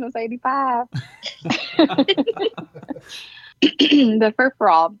on Business 85. The fur for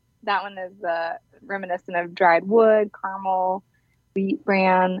all That one is reminiscent of dried wood, caramel, wheat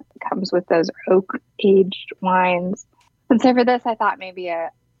bran. Comes with those oak aged wines. And so for this, I thought maybe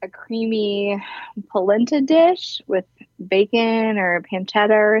a creamy polenta dish with bacon or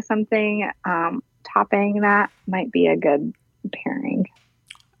pancetta or something topping that might be a good pairing.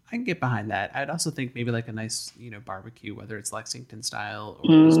 I can get behind that. I'd also think maybe like a nice, barbecue, whether it's Lexington style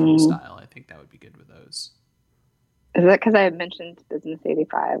or Eastern style. I think that would be good with those. Is it because I had mentioned Business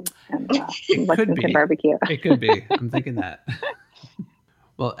 85 and Lexington barbecue? It could be. I'm thinking that.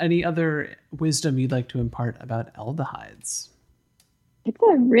 Well, any other wisdom you'd like to impart about aldehydes? It's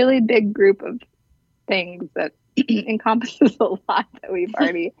a really big group of things that encompasses a lot that we've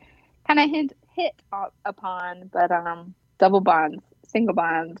already kind of hit upon, but double bonds, single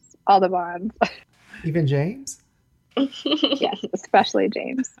bonds, all the bonds. Even James? Yes, especially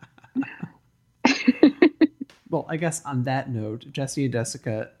James. Well, I guess on that note, Jesse and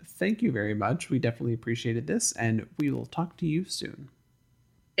Jessica, thank you very much. We definitely appreciated this, and we will talk to you soon.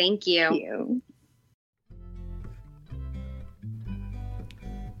 Thank you. Thank you.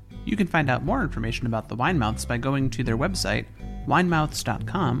 You can find out more information about the Winemouths by going to their website,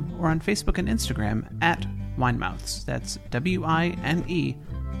 winemouths.com, or on Facebook and Instagram at Winemouths. That's WINEMOUTHS.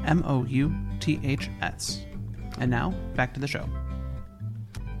 And now, back to the show.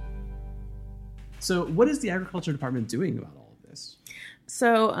 So what is the Agriculture Department doing about all of this?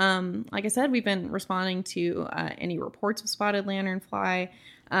 So, like I said, we've been responding to any reports of spotted lanternfly.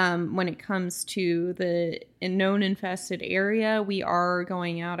 When it comes to the known infested area, we are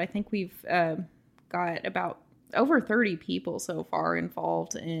going out. I think we've got about over 30 people so far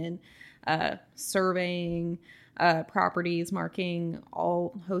involved in surveying properties, marking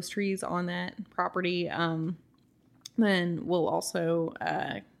all host trees on that property. Then we'll also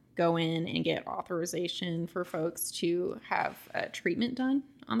go in and get authorization for folks to have treatment done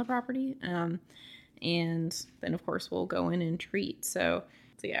on the property. And then, of course, we'll go in and treat. So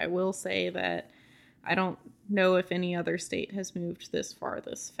yeah, I will say that I don't know if any other state has moved this far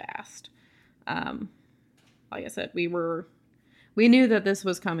this fast. Like I said, we knew that this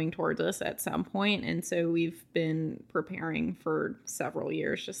was coming towards us at some point, and so we've been preparing for several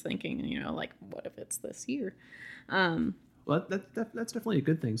years, just thinking, like, what if it's this year? Well, that's definitely a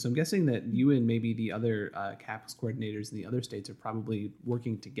good thing. So I'm guessing that you and maybe the other CAPS coordinators in the other states are probably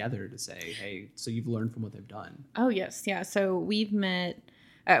working together to say, hey, so you've learned from what they've done. Oh, yes. Yeah. So we've met,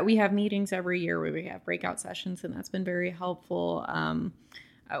 we have meetings every year where we have breakout sessions, and that's been very helpful.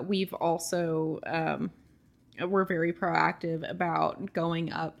 We've also, we're very proactive about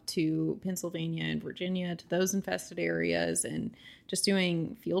going up to Pennsylvania and Virginia, to those infested areas, and just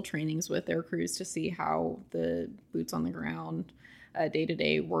doing field trainings with their crews to see how the boots on the ground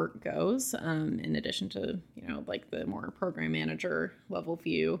day-to-day work goes, in addition to, like the more program manager level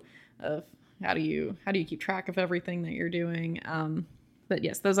view of how do you keep track of everything that you're doing. But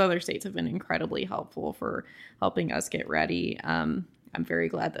yes, those other states have been incredibly helpful for helping us get ready. I'm very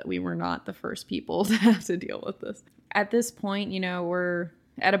glad that we were not the first people to have to deal with this. At this point, we're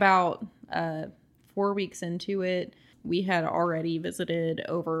at about 4 weeks into it. We had already visited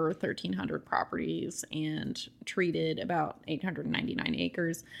over 1,300 properties and treated about 899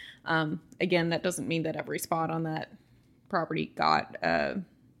 acres. Again, that doesn't mean that every spot on that property got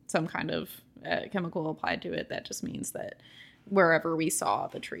some kind of chemical applied to it. That just means that wherever we saw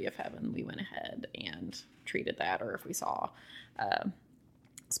the tree of heaven, we went ahead and treated that. Or if we saw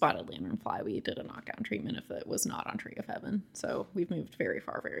spotted lanternfly, we did a knockdown treatment if it was not on tree of heaven. So we've moved very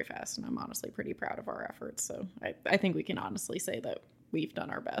far, very fast, and I'm honestly pretty proud of our efforts. So I think we can honestly say that we've done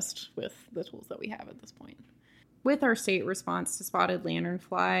our best with the tools that we have at this point. With our state response to spotted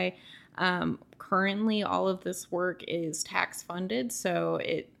lanternfly, currently all of this work is tax funded, so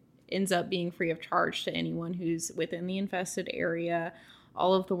it ends up being free of charge to anyone who's within the infested area.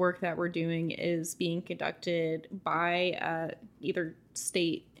 All of the work that we're doing is being conducted by either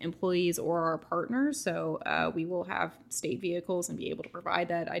state employees or our partners. So we will have state vehicles and be able to provide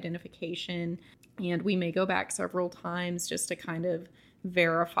that identification. And we may go back several times just to kind of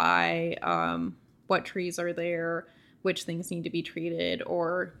verify what trees are there, which things need to be treated,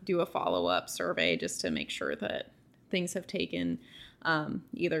 or do a follow-up survey just to make sure that things have taken,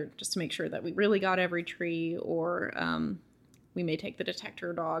 either just to make sure that we really got every tree, or we may take the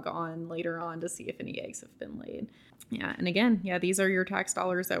detector dog on later on to see if any eggs have been laid. Yeah, and again, these are your tax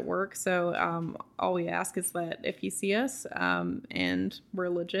dollars at work. So all we ask is that if you see us and we're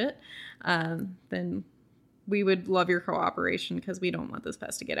legit, then we would love your cooperation, because we don't want this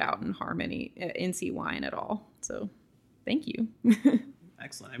pest to get out and harm any NC wine at all. So thank you.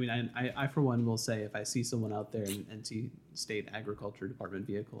 Excellent. I mean, I for one will say if I see someone out there in an NC State Agriculture Department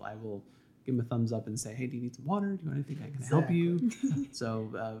vehicle, I will give them a thumbs up and say, hey, do you need some water? Do you want anything I can help you?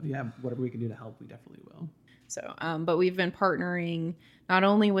 So, yeah, whatever we can do to help, we definitely will. So, but we've been partnering not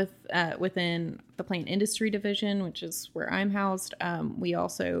only with within the plant industry division, which is where I'm housed. We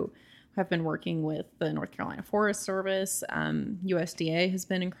also have been working with the North Carolina Forest Service. USDA has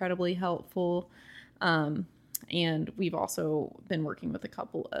been incredibly helpful. And we've also been working with a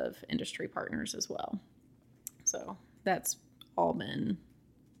couple of industry partners as well. So that's all been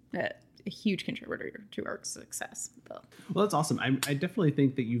a huge contributor to our success. Well, that's awesome. I definitely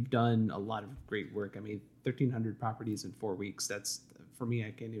think that you've done a lot of great work. I mean, 1,300 properties in 4 weeks. That's, for me,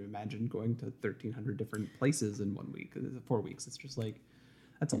 I can't even imagine going to 1,300 different places in 1 week. 4 weeks, it's just like,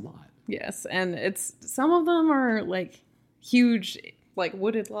 that's a lot. Yes, and it's, some of them are like huge, like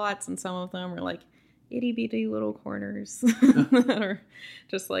wooded lots, and some of them are like itty bitty little corners that are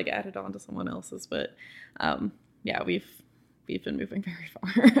just like added on to someone else's. But yeah, we've been moving very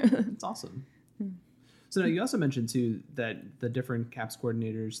far. It's awesome. So now you also mentioned too that the different CAPS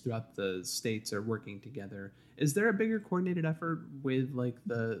coordinators throughout the states are working together. Is there a bigger coordinated effort with like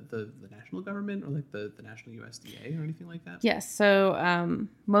the national government or like the national USDA or anything like that? Yes. So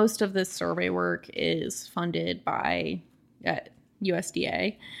most of this survey work is funded by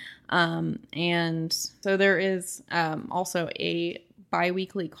USDA. And so there is also a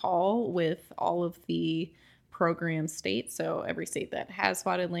biweekly call with all of the program states. So every state that has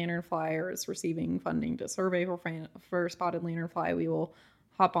spotted lanternfly or is receiving funding to survey for spotted lanternfly, we will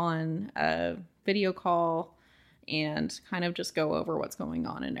hop on a video call and kind of just go over what's going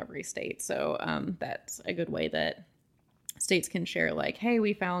on in every state. So that's a good way that states can share, like, hey,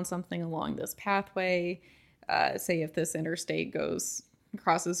 we found something along this pathway. Say if this interstate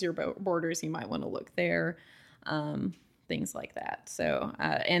crosses your borders, you might want to look there. Things like that. So,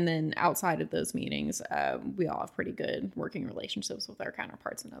 and then outside of those meetings, we all have pretty good working relationships with our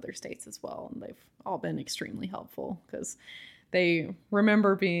counterparts in other states as well. And they've all been extremely helpful because they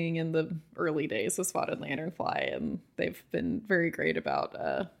remember being in the early days of spotted lanternfly, and they've been very great about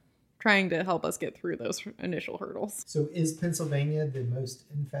trying to help us get through those initial hurdles. So is Pennsylvania the most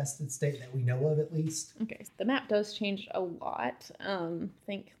infested state that we know of, at least? Okay. The map does change a lot. I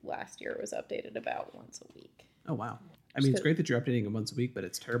think last year it was updated about once a week. Oh, wow. I mean, it's great that you're updating it once a week, but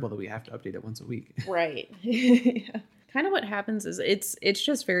it's terrible that we have to update it once a week. Right. Yeah. Kind of what happens is it's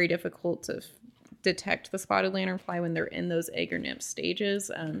just very difficult to detect the spotted lanternfly when they're in those egg or nymph stages,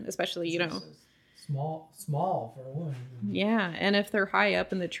 especially, Small for one. Yeah, and if they're high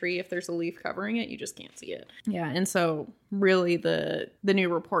up in the tree, if there's a leaf covering it, you just can't see it. Yeah, and so really the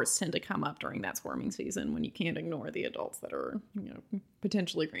new reports tend to come up during that swarming season when you can't ignore the adults that are,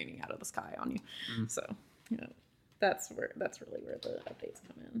 potentially raining out of the sky on you. So, that's really where the updates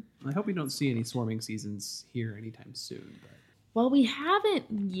come in. I hope we don't see any swarming seasons here anytime soon. But. Well, we haven't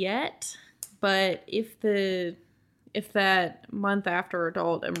yet, but if that month after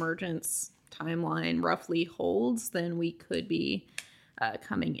adult emergence timeline roughly holds, then we could be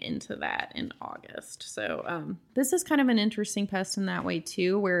coming into that in August. So this is kind of an interesting pest in that way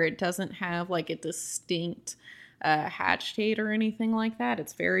too, where it doesn't have like a distinct hatch date or anything like that.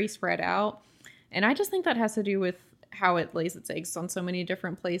 It's very spread out. And I just think that has to do with how it lays its eggs on so many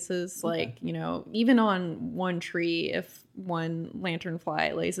different places. Okay. Like, even on one tree, if one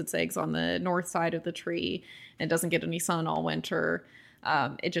lanternfly lays its eggs on the north side of the tree and doesn't get any sun all winter,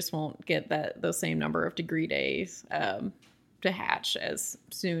 it just won't get those same number of degree days to hatch as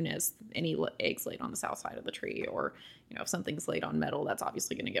soon as any eggs laid on the south side of the tree. Or, if something's laid on metal, that's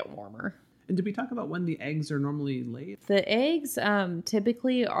obviously going to get warmer. And did we talk about when the eggs are normally laid? The eggs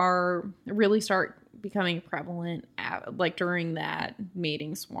typically really start becoming prevalent during that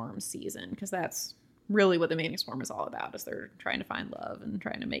mating swarm season, because that's really what the mating swarm is all about, is they're trying to find love and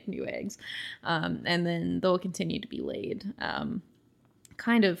trying to make new eggs. And then they'll continue to be laid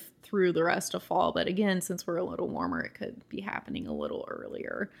kind of through the rest of fall. But again, since we're a little warmer, it could be happening a little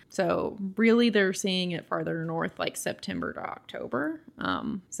earlier. So really they're seeing it farther north, like September to October,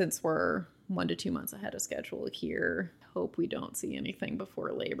 since we're 1 to 2 months ahead of schedule here. Hope we don't see anything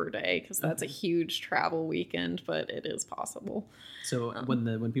before Labor Day, because that's a huge travel weekend, but it is possible. So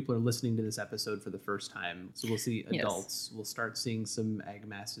when people are listening to this episode for the first time, so we'll see adults, yes. We'll start seeing some egg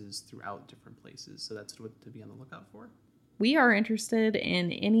masses throughout different places. So that's what to be on the lookout for. We are interested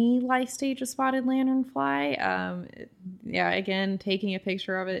in any life stage of spotted lanternfly. Again, taking a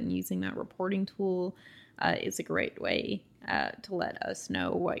picture of it and using that reporting tool is a great way to let us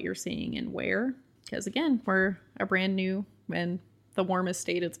know what you're seeing and where. Because again, we're a brand new and the warmest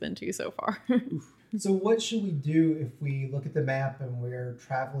state it's been to so far. So what should we do if we look at the map and we're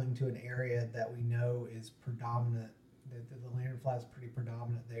traveling to an area that we know is predominant, that the lanternfly is pretty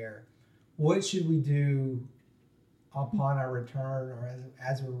predominant there? What should we do upon our return or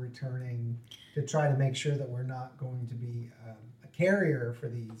as we're returning to try to make sure that we're not going to be a carrier for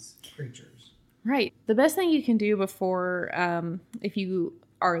these creatures? Right. The best thing you can do before, if you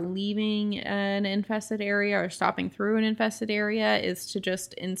are leaving an infested area or stopping through an infested area, is to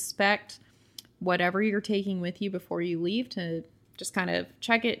just inspect whatever you're taking with you before you leave, to just kind of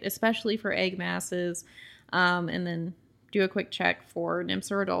check it, especially for egg masses, and then do a quick check for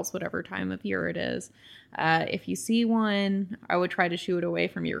nymphs or adults, whatever time of year it is. If you see one, I would try to shoo it away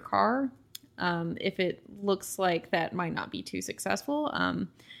from your car. If it looks like that might not be too successful,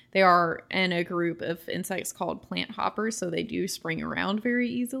 they are in a group of insects called plant hoppers, so they do spring around very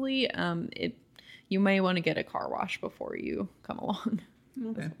easily. You may want to get a car wash before you come along.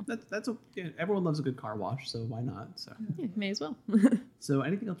 Okay, everyone loves a good car wash, so why not? So yeah, may as well. So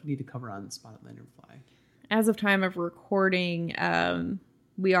anything else we need to cover on spotted lanternfly? As of time of recording,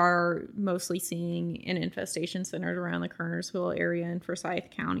 we are mostly seeing an infestation centered around the Kernersville area in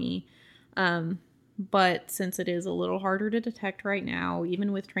Forsyth County. But since it is a little harder to detect right now,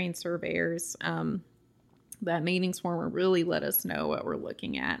 even with trained surveyors, that mating swarm really let us know what we're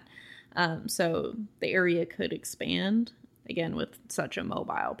looking at. So the area could expand, again, with such a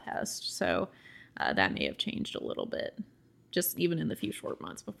mobile pest. So that may have changed a little bit, just even in the few short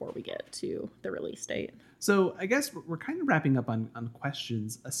months before we get to the release date. So I guess we're kind of wrapping up on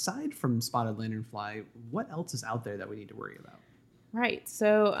questions. Aside from spotted lanternfly, what else is out there that we need to worry about? Right.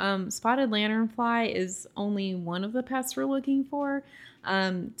 So spotted lanternfly is only one of the pests we're looking for.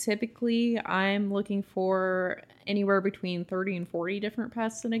 Typically, I'm looking for anywhere between 30 and 40 different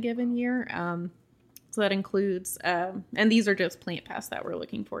pests in a given year. So that includes, and these are just plant pests that we're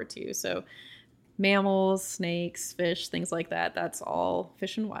looking for too. So mammals, snakes, fish, things like that. That's all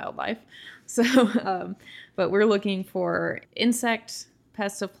fish and wildlife. So, but we're looking for insect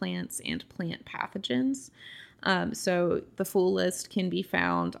pests of plants and plant pathogens. So the full list can be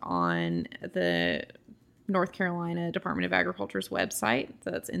found on the North Carolina Department of Agriculture's website.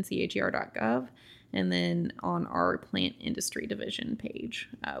 That's ncagr.gov. And then on our plant industry division page,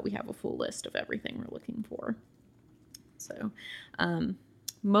 we have a full list of everything we're looking for. So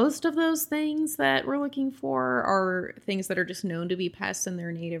most of those things that we're looking for are things that are just known to be pests in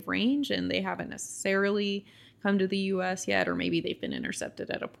their native range, and they haven't necessarily come to the U.S. yet, or maybe they've been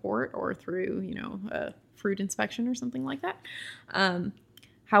intercepted at a port or through, a fruit inspection or something like that.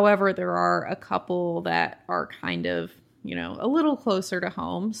 However, there are a couple that are kind of, a little closer to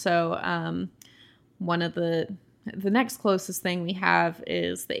home. So one of the next closest thing we have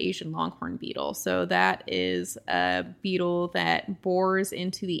is the Asian longhorn beetle. So that is a beetle that bores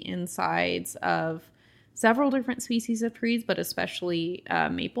into the insides of several different species of trees, but especially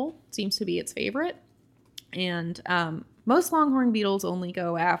maple seems to be its favorite. And most longhorn beetles only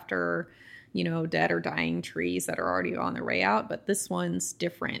go after, dead or dying trees that are already on their way out. But this one's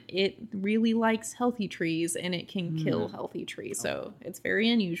different. It really likes healthy trees, and it can kill healthy trees. So it's very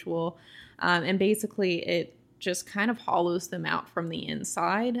unusual. And basically, it just kind of hollows them out from the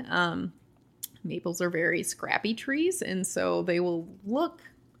inside. Maples are very scrappy trees, and so they will look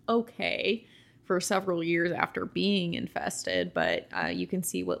okay for several years after being infested, but you can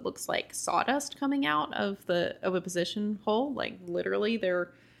see what looks like sawdust coming out of a position hole. Like literally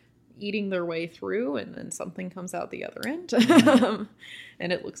they're eating their way through, and then something comes out the other end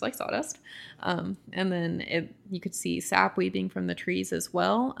and it looks like sawdust. And then you could see sap weeping from the trees as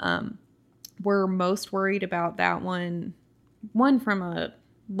well. We're most worried about that one from a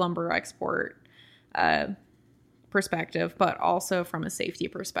lumber export perspective, but also from a safety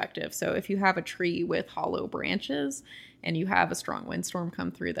perspective. So if you have a tree with hollow branches and you have a strong windstorm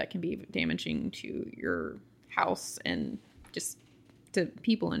come through, that can be damaging to your house and just to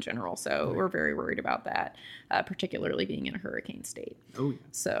people in general. So we're very worried about that, particularly being in a hurricane state. Oh, yeah.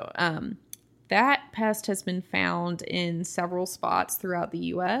 So that pest has been found in several spots throughout the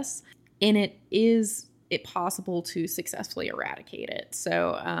U.S., and it is possible to successfully eradicate it.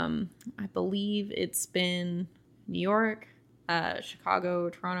 So I believe it's been New York, Chicago,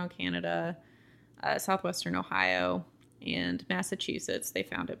 Toronto, Canada, southwestern Ohio, and Massachusetts. They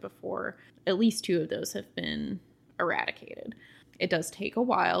found it before. At least 2 of those have been eradicated. It does take a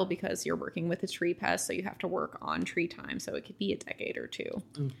while because you're working with a tree pest, so you have to work on tree time. So it could be a decade or 2.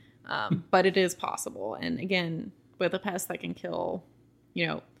 But it is possible. And again, with a pest that can kill,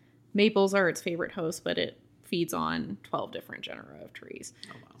 maples are its favorite host, but it feeds on 12 different genera of trees.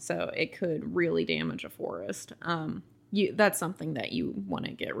 Oh, wow. So it could really damage a forest. that's something that you want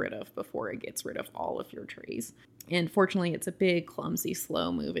to get rid of before it gets rid of all of your trees. And fortunately, it's a big, clumsy,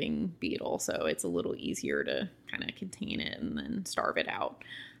 slow-moving beetle, so it's a little easier to kind of contain it and then starve it out,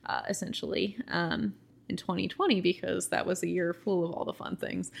 essentially. In 2020, because that was a year full of all the fun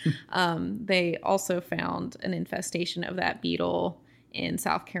things. They also found an infestation of that beetle in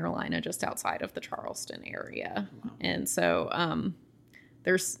South Carolina, just outside of the Charleston area. Wow. And so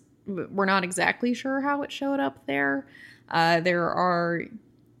we're not exactly sure how it showed up there. There are,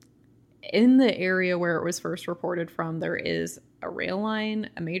 in the area where it was first reported from, there is a rail line,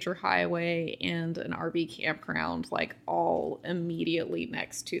 a major highway, and an RV campground, like all immediately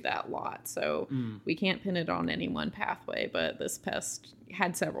next to that lot. So we can't pin it on any one pathway, but this pest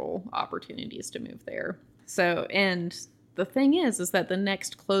had several opportunities to move there. So, and the thing is that the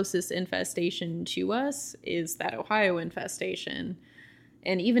next closest infestation to us is that Ohio infestation.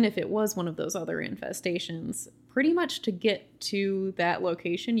 And even if it was one of those other infestations, pretty much to get to that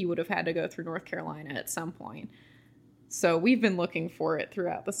location, you would have had to go through North Carolina at some point. So we've been looking for it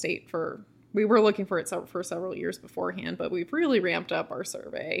throughout the state we were looking for it for several years beforehand, but we've really ramped up our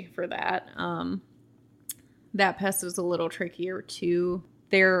survey for that. That pest is a little trickier too.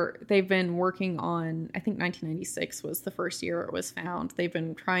 They've been working on, I think 1996 was the first year it was found. They've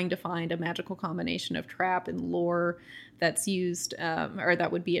been trying to find a magical combination of trap and lure that's used, or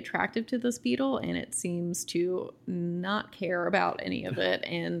that would be attractive to this beetle, and it seems to not care about any of it.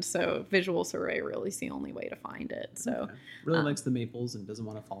 And so visual survey really is the only way to find it. So okay. Really likes the maples and doesn't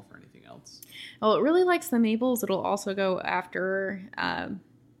want to fall for anything else. Well, it really likes the maples. It'll also go after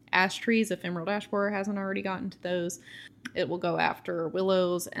ash trees if emerald ash borer hasn't already gotten to those. It will go after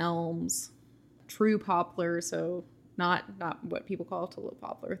willows, elms, true poplar, so not what people call tulip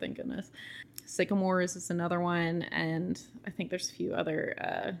poplar, thank goodness. Sycamores is another one, and I think there's a few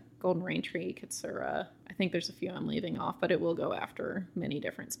other, golden rain tree, katsura. I think there's a few I'm leaving off, but it will go after many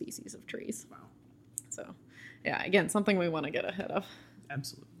different species of trees. Wow. So, yeah, again, something we want to get ahead of.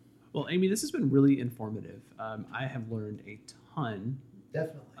 Absolutely. Well, Amy, this has been really informative. I have learned a ton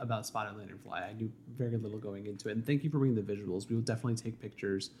about spotted lanternfly. I knew very little going into it, and thank you for bringing the visuals. We will definitely take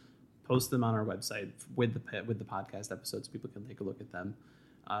pictures, post them on our website with the podcast episodes so people can take a look at them.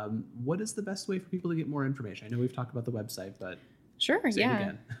 What is the best way for people to get more information? I know we've talked about the website, but sure, say it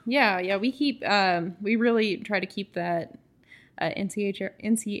again. Yeah. We really try to keep that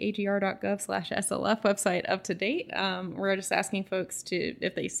ncagr.gov/SLF website up to date. We're just asking folks to,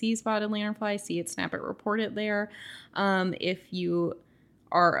 if they see spotted lanternfly, see it, snap it, report it there. If you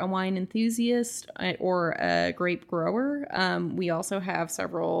are a wine enthusiast or a grape grower, we also have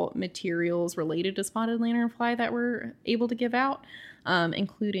several materials related to spotted lanternfly that we're able to give out,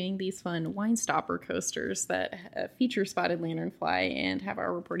 including these fun wine stopper coasters that feature spotted lanternfly and have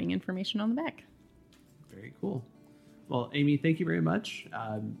our reporting information on the back. Very cool. Well, Amy, thank you very much.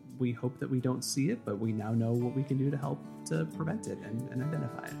 We hope that we don't see it, but we now know what we can do to help to prevent it and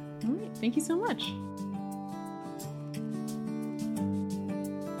identify it. All right. Thank you so much.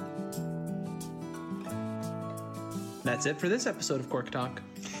 That's it for this episode of Cork Talk.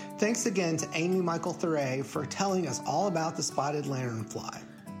 Thanks again to Amy Michael Thuray for telling us all about the spotted lanternfly.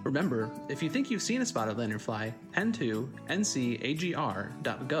 Remember, if you think you've seen a spotted lanternfly, head to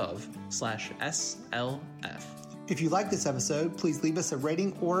ncagr.gov/SLF. If you like this episode, please leave us a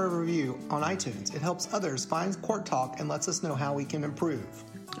rating or a review on iTunes. It helps others find Cork Talk and lets us know how we can improve.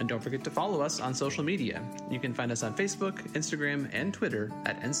 And don't forget to follow us on social media. You can find us on Facebook, Instagram, and Twitter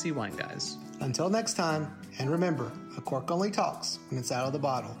at NC Wine Guys. Until next time, and remember, a cork only talks when it's out of the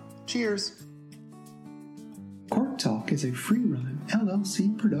bottle. Cheers! Cork Talk is a Free Run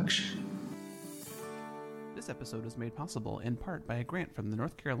LLC production. This episode is made possible in part by a grant from the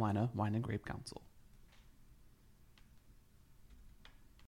North Carolina Wine and Grape Council.